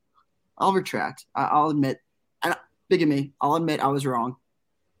 which I'll retract. I'll admit, and big of me, I'll admit I was wrong.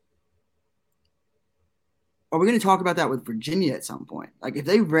 Are we going to talk about that with Virginia at some point? If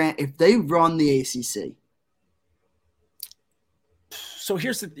they run the ACC. So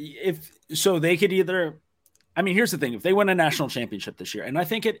they could either. I mean, here's the thing. If they win a national championship this year, and I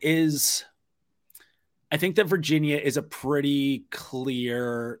think that Virginia is a pretty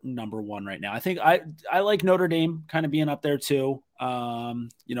clear number one right now. I think I like Notre Dame kind of being up there too.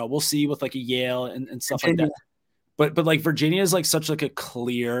 We'll see with a Yale and stuff like that. But Virginia is such a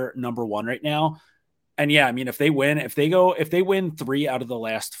clear number one right now. And yeah, I mean, if they win 3 out of the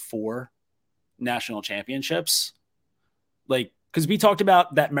last 4 national championships, because we talked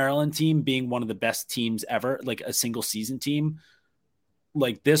about that Maryland team being one of the best teams ever, a single season team.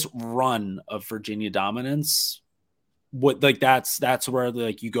 This run of Virginia dominance, that's where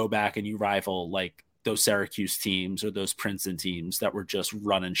you go back and you rival those Syracuse teams or those Princeton teams that were just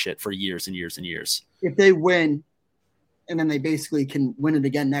running shit for years and years and years. If they win, and then they basically can win it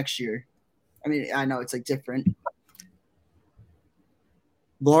again next year. I mean, I know it's different.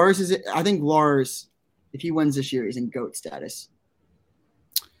 I think Lars, if he wins this year, is in GOAT status.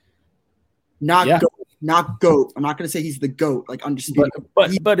 Not GOAT. I'm not going to say he's the GOAT, undisputed.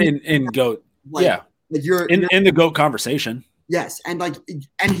 But in GOAT, yeah. You're in the GOAT conversation. Yes, and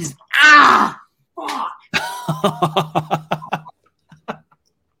he's fuck.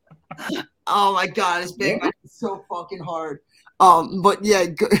 Oh my god, this big man is so fucking hard. But yeah.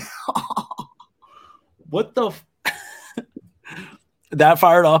 What the? That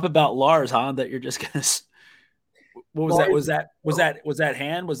fired up about Lars, huh? That you're just gonna. What was Lars, that? Was that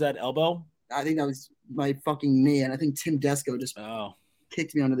hand? Was that elbow? I think that was my fucking knee, and I think Tim Desco just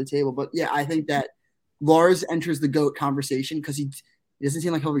kicked me under the table. But yeah, I think that Lars enters the GOAT conversation because he doesn't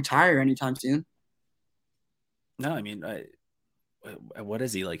seem like he'll retire anytime soon. No, I mean, what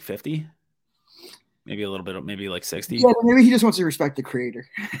is he, 50? maybe a little bit, maybe like 60. Yeah, maybe he just wants to respect the creator.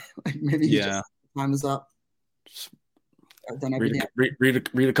 Like maybe he Yeah. just time is up. I've done Read everything.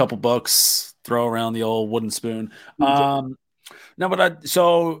 read a couple books, throw around the old wooden spoon. No, but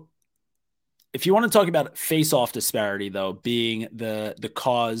so if you want to talk about face-off disparity, though, being the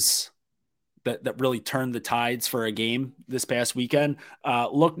cause that really turned the tides for a game this past weekend,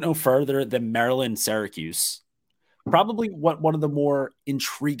 look no further than Maryland Syracuse. Probably one of the more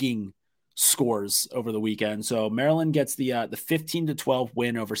intriguing scores over the weekend. So Maryland gets the 15-12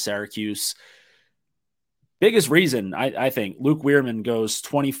 win over Syracuse. Biggest reason, I think, Luke Weirman goes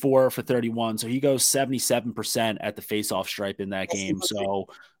 24 for 31. So he goes 77% at the faceoff stripe in that game. So,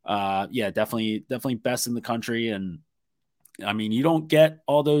 yeah, definitely best in the country. And I mean, you don't get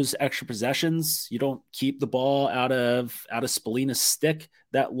all those extra possessions. You don't keep the ball out of Spalina's stick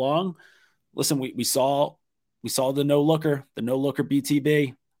that long. Listen, we saw the no looker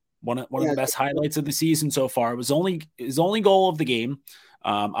BTB, one of the best highlights of the season so far. It was only his only goal of the game.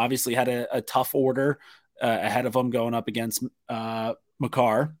 Obviously had a tough order ahead of him going up against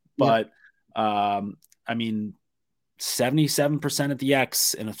McCarr, but I mean, 77% at the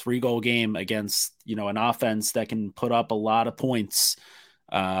X in a 3-goal game against, an offense that can put up a lot of points.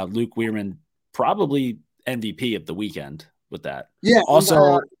 Luke Weirman, probably MVP of the weekend with that. Yeah.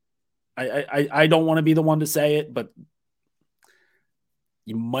 Also, I don't want to be the one to say it, but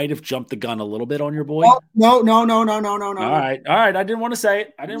you might have jumped the gun a little bit on your boy. No. All right. I didn't want to say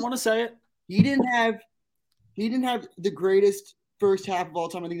it. He didn't have the greatest first half of all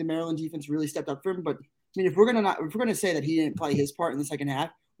time. I think the Maryland defense really stepped up for him. But I mean, if we're gonna say that he didn't play his part in the second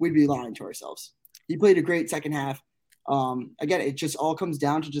half, we'd be lying to ourselves. He played a great second half. Again, it just all comes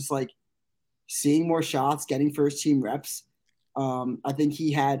down to just like seeing more shots, getting first team reps. I think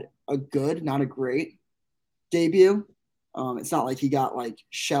he had a good, not a great debut. It's not like he got like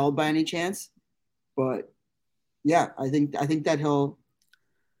shelled by any chance, but yeah, I think that he'll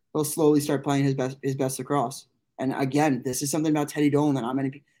slowly start playing his best lacrosse. And again, this is something about Teddy Dolan that I'm going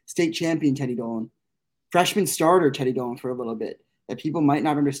to be state champion Teddy Dolan, freshman starter Teddy Dolan for a little bit that people might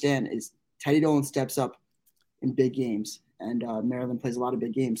not understand is Teddy Dolan steps up in big games, and Maryland plays a lot of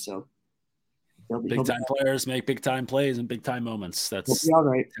big games, so. Big time players make big time plays and big time moments. That's all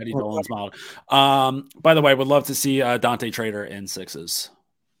right. Teddy Dolan's model. By the way, would love to see Dante Trader in sixes.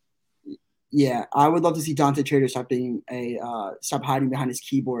 Yeah, I would love to see Dante Trader stop hiding behind his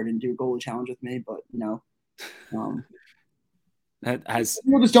keyboard and do a goalie challenge with me. But people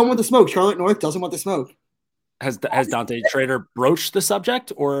just don't want the smoke. Charlotte North doesn't want the smoke. Has Dante Trader broached the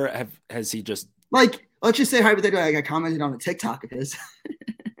subject, or has he just let's just say hypothetically, I commented on a TikTok of his.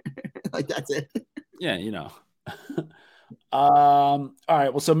 That's it. Yeah, all right.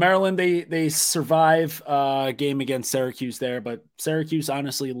 Well, so Maryland, they survive game against Syracuse there, but Syracuse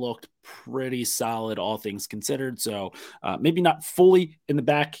honestly looked pretty solid, all things considered. So maybe not fully in the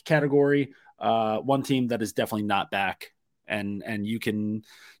back category. One team that is definitely not back, and you can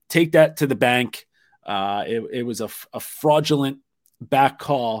take that to the bank. It was a fraudulent back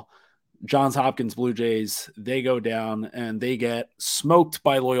call. Johns Hopkins Blue Jays, they go down and they get smoked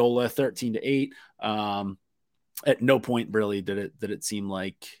by Loyola 13-8. At no point really did it seem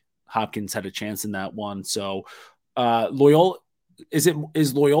like Hopkins had a chance in that one. So Loyola, is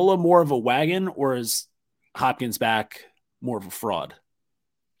Loyola more of a wagon, or is Hopkins back more of a fraud?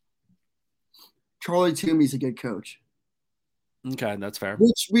 Charlie Toomey's a good coach. Okay, that's fair.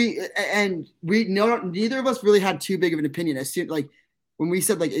 Which neither of us really had too big of an opinion. As soon when we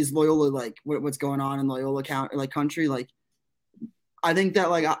said is Loyola what's going on in Loyola country, I think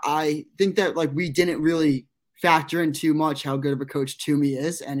that we didn't really factor in too much how good of a coach Toomey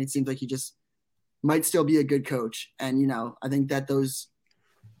is, and it seems like he just might still be a good coach. And I think that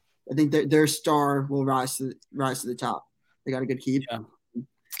their star will rise to the top. They got a good keep. Yeah.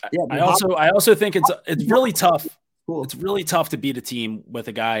 I also think it's really tough. Cool. It's really tough to beat a team with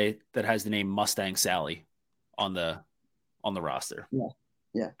a guy that has the name Mustang Sally on the roster.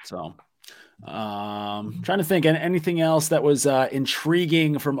 Yeah. So, trying to think anything else that was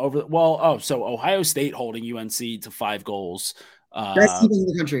intriguing from over. So Ohio State holding UNC to 5 goals. Best team in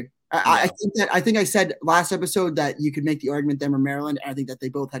the country. I think I said last episode that you could make the argument them or Maryland. And I think that they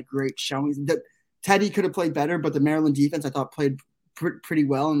both had great showings. That Teddy could have played better, but the Maryland defense I thought played pretty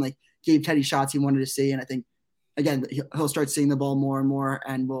well and gave Teddy shots he wanted to see. And I think again he'll start seeing the ball more and more,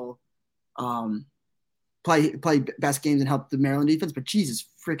 and will play best games and help the Maryland defense. But Jesus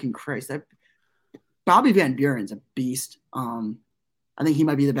freaking Christ, that Bobby Van Buren's a beast. I think he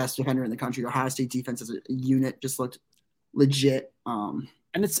might be the best defender in the country. Ohio State defense as a unit just looked legit.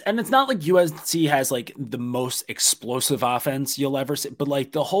 And it's not like USC has like the most explosive offense you'll ever see, but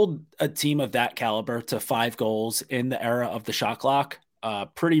like to hold a team of that caliber to 5 goals in the era of the shot clock,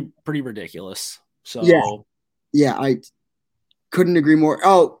 pretty ridiculous. Yeah, So yeah, I couldn't agree more.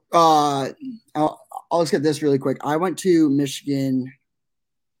 Oh, I'll just get this really quick. I went to Michigan.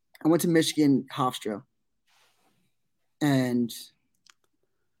 I went to Michigan Hofstra, and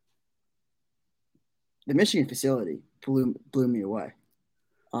the Michigan facility blew me away.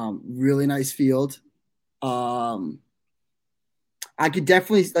 Really nice field. Um, I could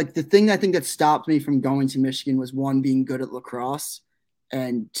definitely like the thing I think that stopped me from going to Michigan was one being good at lacrosse,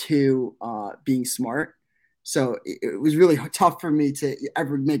 and two being smart. So it was really tough for me to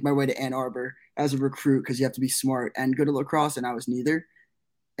ever make my way to Ann Arbor as a recruit because you have to be smart and good at lacrosse, and I was neither.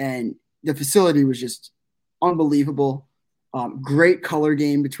 And the facility was just unbelievable. Great color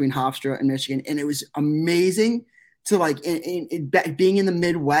game between Hofstra and Michigan, and it was amazing to like being in the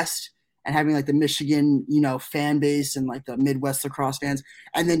Midwest and having like the Michigan, fan base and like the Midwest lacrosse fans,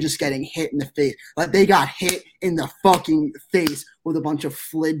 and then just getting hit in the face. Like they got hit in the fucking face with a bunch of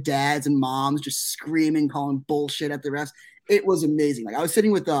flid dads and moms just screaming, calling bullshit at the refs. It was amazing. Like I was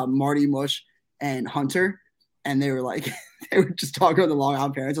sitting with Marty Mush and Hunter, and they were like, they were just talking about the Long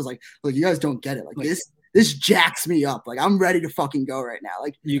Island parents. I was like, look, you guys don't get it. Like this jacks me up. Like I'm ready to fucking go right now.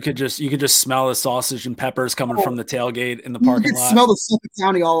 Like you could just smell the sausage and peppers coming from the tailgate in the you parking could lot. smell the Suffolk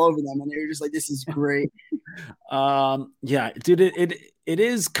County all over them, and they were just like, this is great. Yeah, dude, it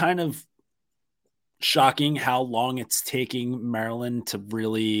is kind of shocking how long it's taking Maryland to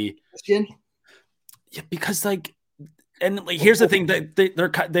really, yeah, because like, and like here's the thing that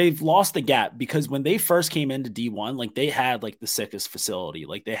they've lost the gap because when they first came into D1, like they had like the sickest facility,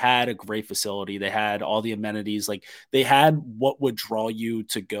 like they had a great facility, they had all the amenities, like they had what would draw you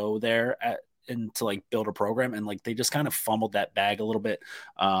to go there and to like build a program, and like they just kind of fumbled that bag a little bit.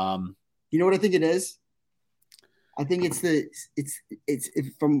 You know what I think it is? I think it's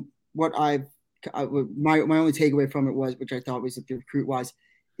from what my only takeaway from it was, which I thought was the recruit wise,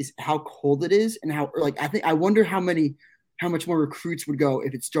 is how cold it is and how like I wonder how much more recruits would go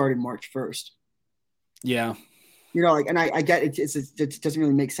if it started March 1st. Yeah. Like, and I get it. It doesn't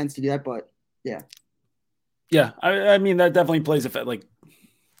really make sense to do that, but yeah. Yeah. I mean, that definitely plays a like,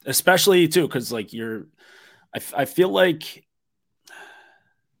 especially too, because like I feel like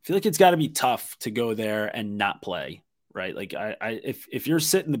it's got to be tough to go there and not play, right? Like if you're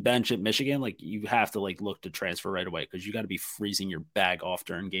sitting the bench at Michigan, like you have to like look to transfer right away because you got to be freezing your bag off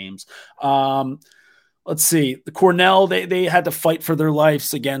during games. Let's see, the Cornell, they had to fight for their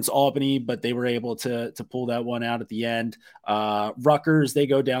lives against Albany, but they were able to pull that one out at the end. Rutgers, they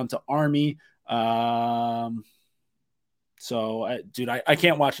go down to Army. So, dude, I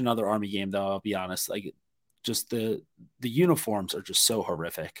can't watch another Army game though. I'll be honest. Like, just the uniforms are just so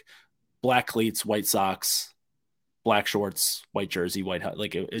horrific. Black cleats, white socks, black shorts, white jersey, white hat.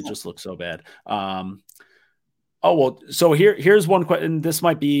 Like it just looks so bad. Oh, well, so here's one question. This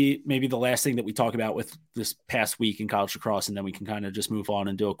might be maybe the last thing that we talk about with this past week in college lacrosse, and then we can kind of just move on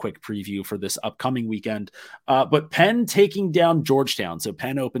and do a quick preview for this upcoming weekend. But Penn taking down Georgetown. So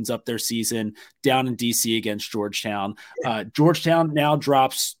Penn opens up their season down in DC against Georgetown. Georgetown now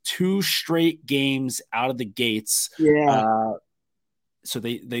drops 2 straight games out of the gates. Yeah. So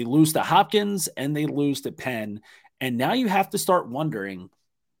they lose to Hopkins and they lose to Penn. And now you have to start wondering,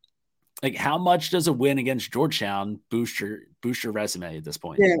 like, how much does a win against Georgetown boost your resume at this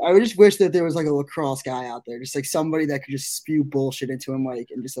point? Yeah, I would just wish that there was like a lacrosse guy out there, just like somebody that could just spew bullshit into him, like,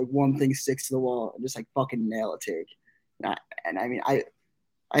 and just like one thing sticks to the wall and just like fucking nail it, take. And I mean,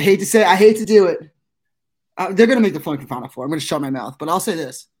 I hate to do it. They're gonna make the fucking Final Four. I'm gonna shut my mouth, but I'll say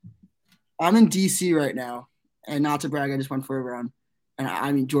this: I'm in DC right now, and not to brag, I just went for a run. And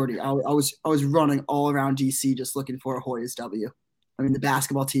I mean, Jordy, I was running all around DC just looking for a Hoyas W. I mean, the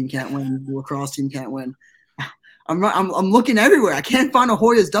basketball team can't win. The lacrosse team can't win. I'm looking everywhere. I can't find a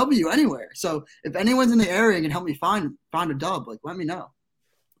Hoyas W anywhere. So if anyone's in the area and can help me find a dub, like let me know.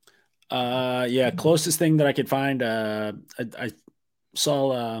 Yeah, closest thing that I could find. I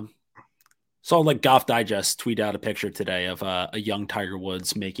saw like Golf Digest tweet out a picture today of a young Tiger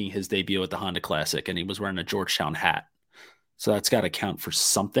Woods making his debut at the Honda Classic, and he was wearing a Georgetown hat. So that's got to count for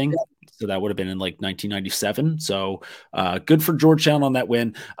something. So that would have been in like 1997. So good for Georgetown on that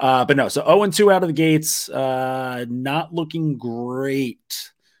win. But no, so 0-2 out of the gates. Not looking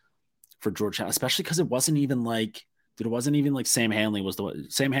great for Georgetown, especially because it wasn't even like Sam Hanley was the one.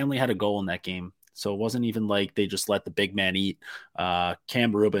 Sam Hanley had a goal in that game. So it wasn't even like they just let the big man eat.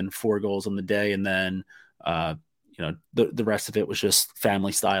 Cam Rubin, 4 goals on the day. And then, the rest of it was just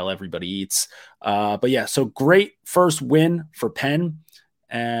family style. Everybody eats. But yeah, so great first win for Penn.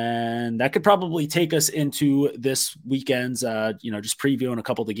 And that could probably take us into this weekend's, just previewing a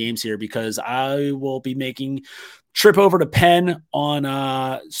couple of the games here, because I will be making trip over to Penn on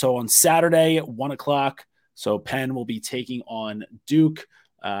Saturday at 1:00. So Penn will be taking on Duke.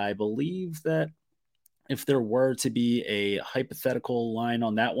 I believe that if there were to be a hypothetical line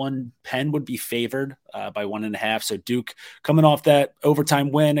on that one, Penn would be favored by 1.5. So Duke coming off that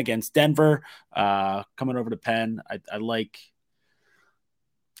overtime win against Denver, coming over to Penn.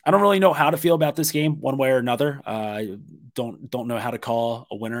 I don't really know how to feel about this game one way or another. I don't know how to call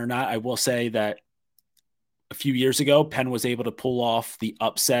a winner or not. I will say that a few years ago, Penn was able to pull off the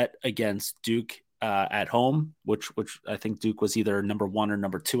upset against Duke at home, which I think Duke was either number 1 or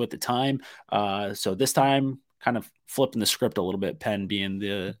number 2 at the time. So this time, kind of flipping the script a little bit, Penn being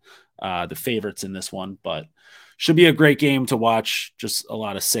the favorites in this one, but should be a great game to watch. Just a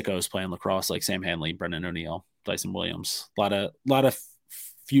lot of sickos playing lacrosse, like Sam Hanley, Brendan O'Neill, Dyson Williams. A lot of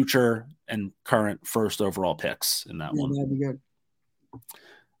future and current first overall picks in that one. That'd be good.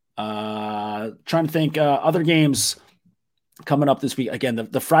 Trying to think other games coming up this week. Again,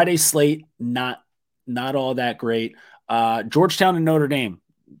 the Friday slate, not all that great. Georgetown and Notre Dame.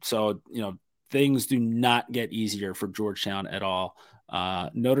 So, things do not get easier for Georgetown at all.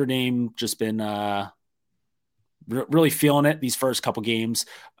 Notre Dame just been really feeling it these first couple games.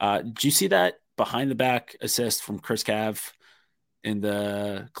 Did you see that behind the back assist from Chris Cav in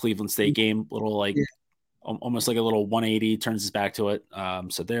the Cleveland State game? Almost like a little 180, turns his back to it.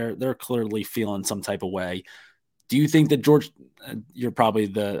 So they're clearly feeling some type of way. Do you think that you're probably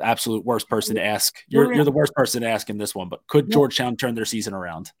the absolute worst person to ask. You're the worst person to ask in this one, but could Georgetown turn their season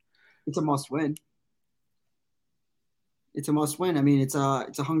around? It's a must win. I mean, it's a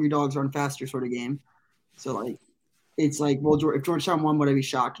hungry dogs run faster sort of game. So if Georgetown won, would I be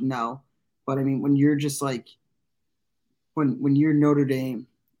shocked? No. But I mean, when you're just when you're Notre Dame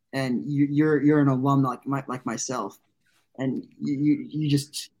and you're an alum like myself, and you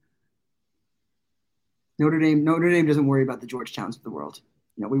just Notre Dame doesn't worry about the Georgetowns of the world.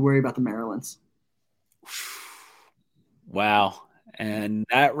 We worry about the Marylands. Wow. And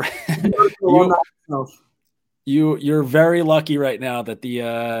that you're very lucky right now that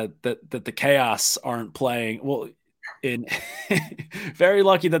the Chaos aren't playing. Well, very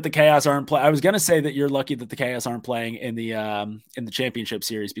lucky that the Chaos aren't playing. I was going to say that you're lucky that the Chaos aren't playing in the championship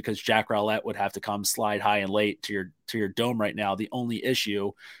series, because Jack Rowlett would have to come slide high and late to your dome right now. The only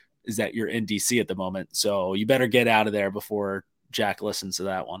issue is that you're in DC at the moment, so you better get out of there before Jack listens to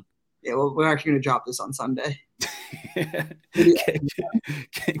that one. Yeah, well, we're actually going to drop this on Sunday.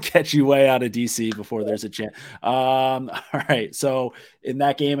 Catch you way out of DC before there's a chance. All right. So in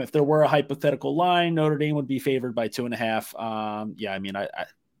that game, if there were a hypothetical line, Notre Dame would be favored by 2.5. Yeah, I mean,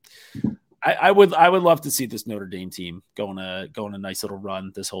 I would love to see this Notre Dame team going a nice little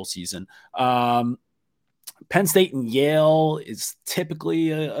run this whole season. Penn State and Yale is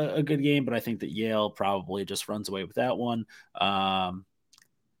typically a good game, but I think that Yale probably just runs away with that one.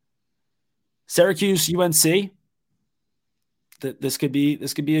 Syracuse, UNC. This could be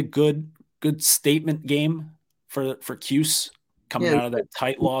a good statement game for Cuse coming out of that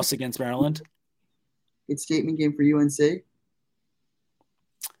tight loss against Maryland. Good statement game for UNC.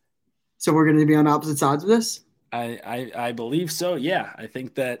 So we're going to be on opposite sides of this? I believe so. Yeah, I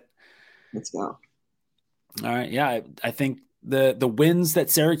think that. Let's go. All right. Yeah, I think the wins that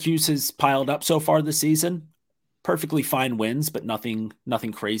Syracuse has piled up so far this season, perfectly fine wins, but nothing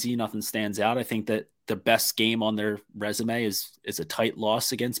crazy, nothing stands out. I think that the best game on their resume is a tight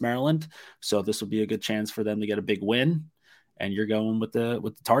loss against Maryland. So this will be a good chance for them to get a big win. And you're going with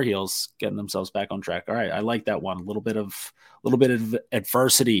the Tar Heels getting themselves back on track. All right, I like that one. A little bit of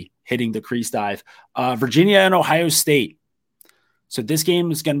adversity hitting the crease dive. Virginia and Ohio State. So this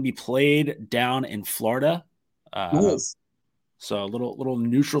game is going to be played down in Florida. Nice. So a little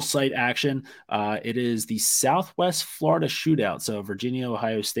neutral site action. It is the Southwest Florida Shootout. So Virginia,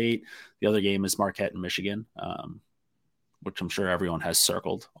 Ohio State. The other game is Marquette and Michigan, which I'm sure everyone has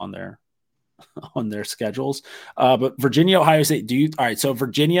circled on their schedules. But Virginia, Ohio State. All right? So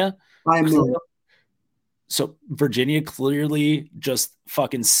Virginia. So Virginia clearly just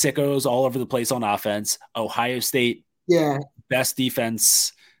fucking sickos all over the place on offense. Ohio State, best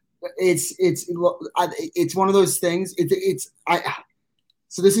defense. It's one of those things.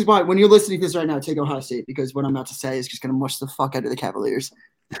 So this is why when you're listening to this right now, take Ohio State, because what I'm about to say is just going to mush the fuck out of the Cavaliers.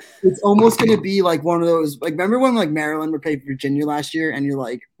 It's almost going to be like one of those, remember when Maryland would play Virginia last year, and we're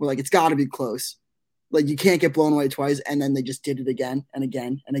like, it's got to be close. You can't get blown away twice, and then they just did it again and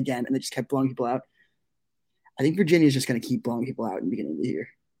again and again, and they just kept blowing people out. I think Virginia is just going to keep blowing people out in the beginning of the year.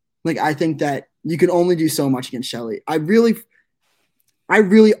 Like, I think that you can only do so much against Shelley. I really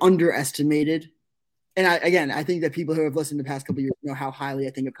underestimated, and I think that people who have listened to the past couple of years know how highly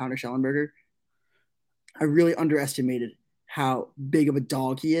I think of Connor Schellenberger. I really underestimated how big of a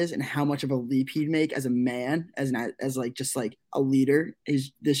dog he is and how much of a leap he'd make as a man, as like just like a leader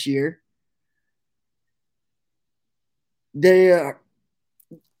is this year. It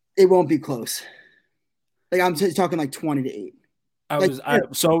won't be close. Like I'm talking like 20-8.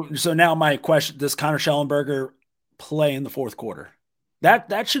 So now my question: does Connor Schellenberger play in the fourth quarter?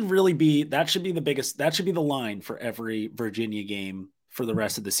 That should be the biggest. That should be the line for every Virginia game for the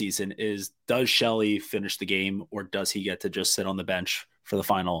rest of the season: is does Shelley finish the game, or does he get to just sit on the bench for the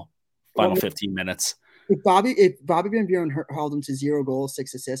final 15 minutes? If Bobby Van Buren held him to 0 goals,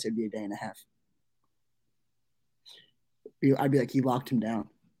 6 assists, it'd be a day and a half. I'd be like, he locked him down.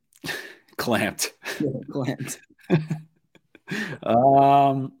 Clamped. Yeah, clamped.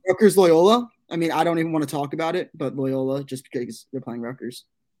 Rutgers Loyola. I mean, I don't even want to talk about it, but Loyola, just because they're playing Rutgers.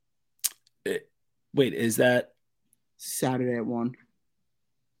 Wait, is that Saturday at 1?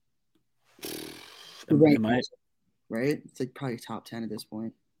 Right? It's like probably top 10 at this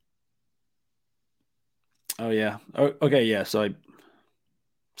point. Oh yeah. Okay, yeah. So I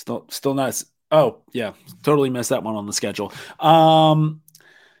still not. Oh yeah, totally missed that one on the schedule.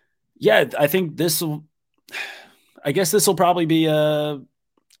 Yeah, I think this will. I guess this will probably be a.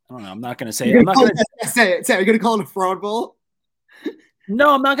 I don't know. I'm not going to say. I'm not going to say it. Say, are you going to call it a fraud bowl?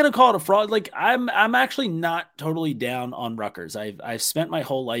 No, I'm not going to call it a fraud. Like I'm actually not totally down on Rutgers. I've spent my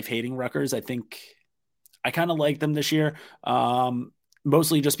whole life hating Rutgers. I think I kind of like them this year.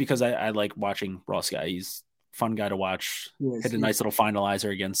 Mostly just because I like watching Ross Guy. He's a fun guy to watch. Hit a nice little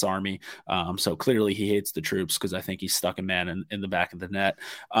finalizer against Army. So clearly he hates the troops because I think he's stuck a man in the back of the net.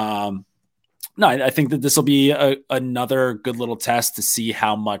 No, I think that this will be another good little test to see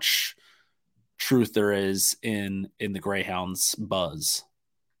how much truth there is in the Greyhounds buzz,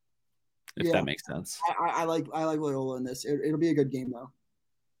 if that makes sense. I like Loyola in this. It'll be a good game though.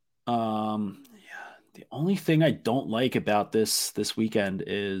 Yeah. The only thing I don't like about this weekend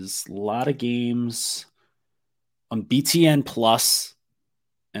is a lot of games on BTN Plus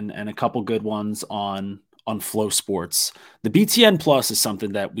and a couple good ones on Flow Sports. The BTN Plus is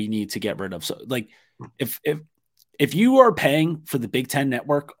something that we need to get rid of. So like if you are paying for the Big Ten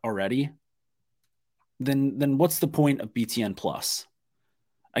network already, then what's the point of BTN Plus?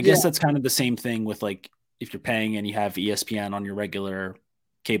 I guess that's kind of the same thing with like if you're paying and you have ESPN on your regular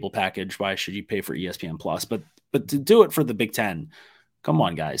cable package, why should you pay for ESPN Plus? But to do it for the Big Ten, come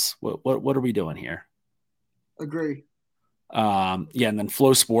on, guys. What are we doing here? Agree. Yeah, and then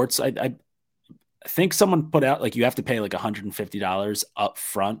Flow Sports, I think someone put out like you have to pay like $150 up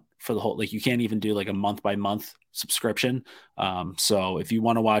front for the whole, like you can't even do like a month by month subscription. So if you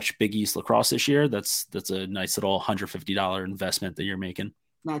want to watch Big East Lacrosse this year, that's a nice little $150 investment that you're making.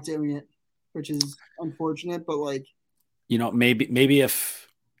 Not doing it, which is unfortunate, but like, you know, maybe if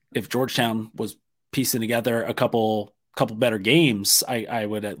Georgetown was piecing together a couple better games, I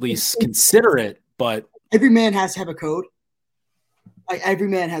would at least consider it. But every man has to have a code. Like every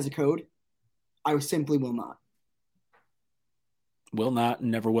man has a code. I simply will not. Will not,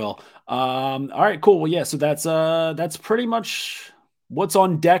 never will. All right, cool. Well, yeah, so that's pretty much what's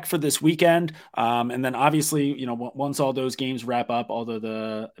on deck for this weekend. And then obviously, you know, once all those games wrap up,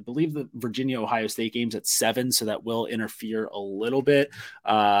 although I believe the Virginia-Ohio State game's at 7, so that will interfere a little bit.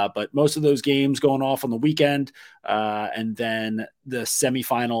 But most of those games going off on the weekend. And then the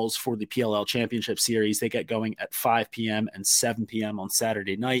semifinals for the PLL Championship Series, they get going at 5 p.m. and 7 p.m. on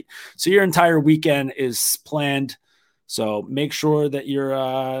Saturday night. So your entire weekend is planned. So make sure that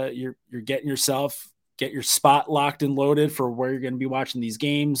you're getting get your spot locked and loaded for where you're going to be watching these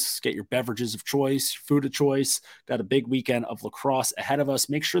games. Get your beverages of choice, food of choice. Got a big weekend of lacrosse ahead of us.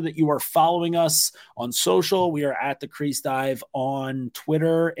 Make sure that you are following us on social. We are at the Crease Dive on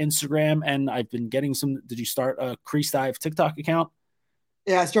Twitter, Instagram, and I've been getting some. Did you start a Crease Dive TikTok account?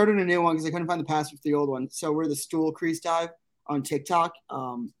 Yeah, I started a new one because I couldn't find the password for the old one. So we're the Stool Crease Dive on TikTok.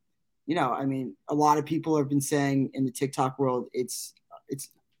 You know, I mean, a lot of people have been saying in the TikTok world, I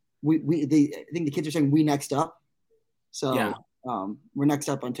think the kids are saying we next up. So yeah. We're next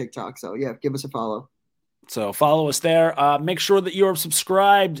up on TikTok. So yeah, give us a follow. So follow us there. Make sure that you are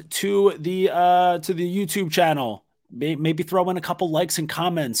subscribed to the YouTube channel. Maybe throw in a couple likes and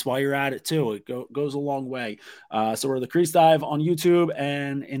comments while you're at it too. It goes a long way. So we're the Crease Dive on YouTube.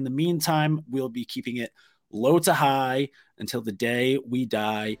 And in the meantime, we'll be keeping it low to high until the day we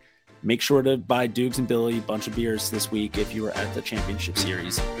die. Make sure to buy Doogs and Billy a bunch of beers this week if you were at the championship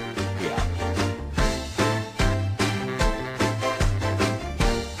series.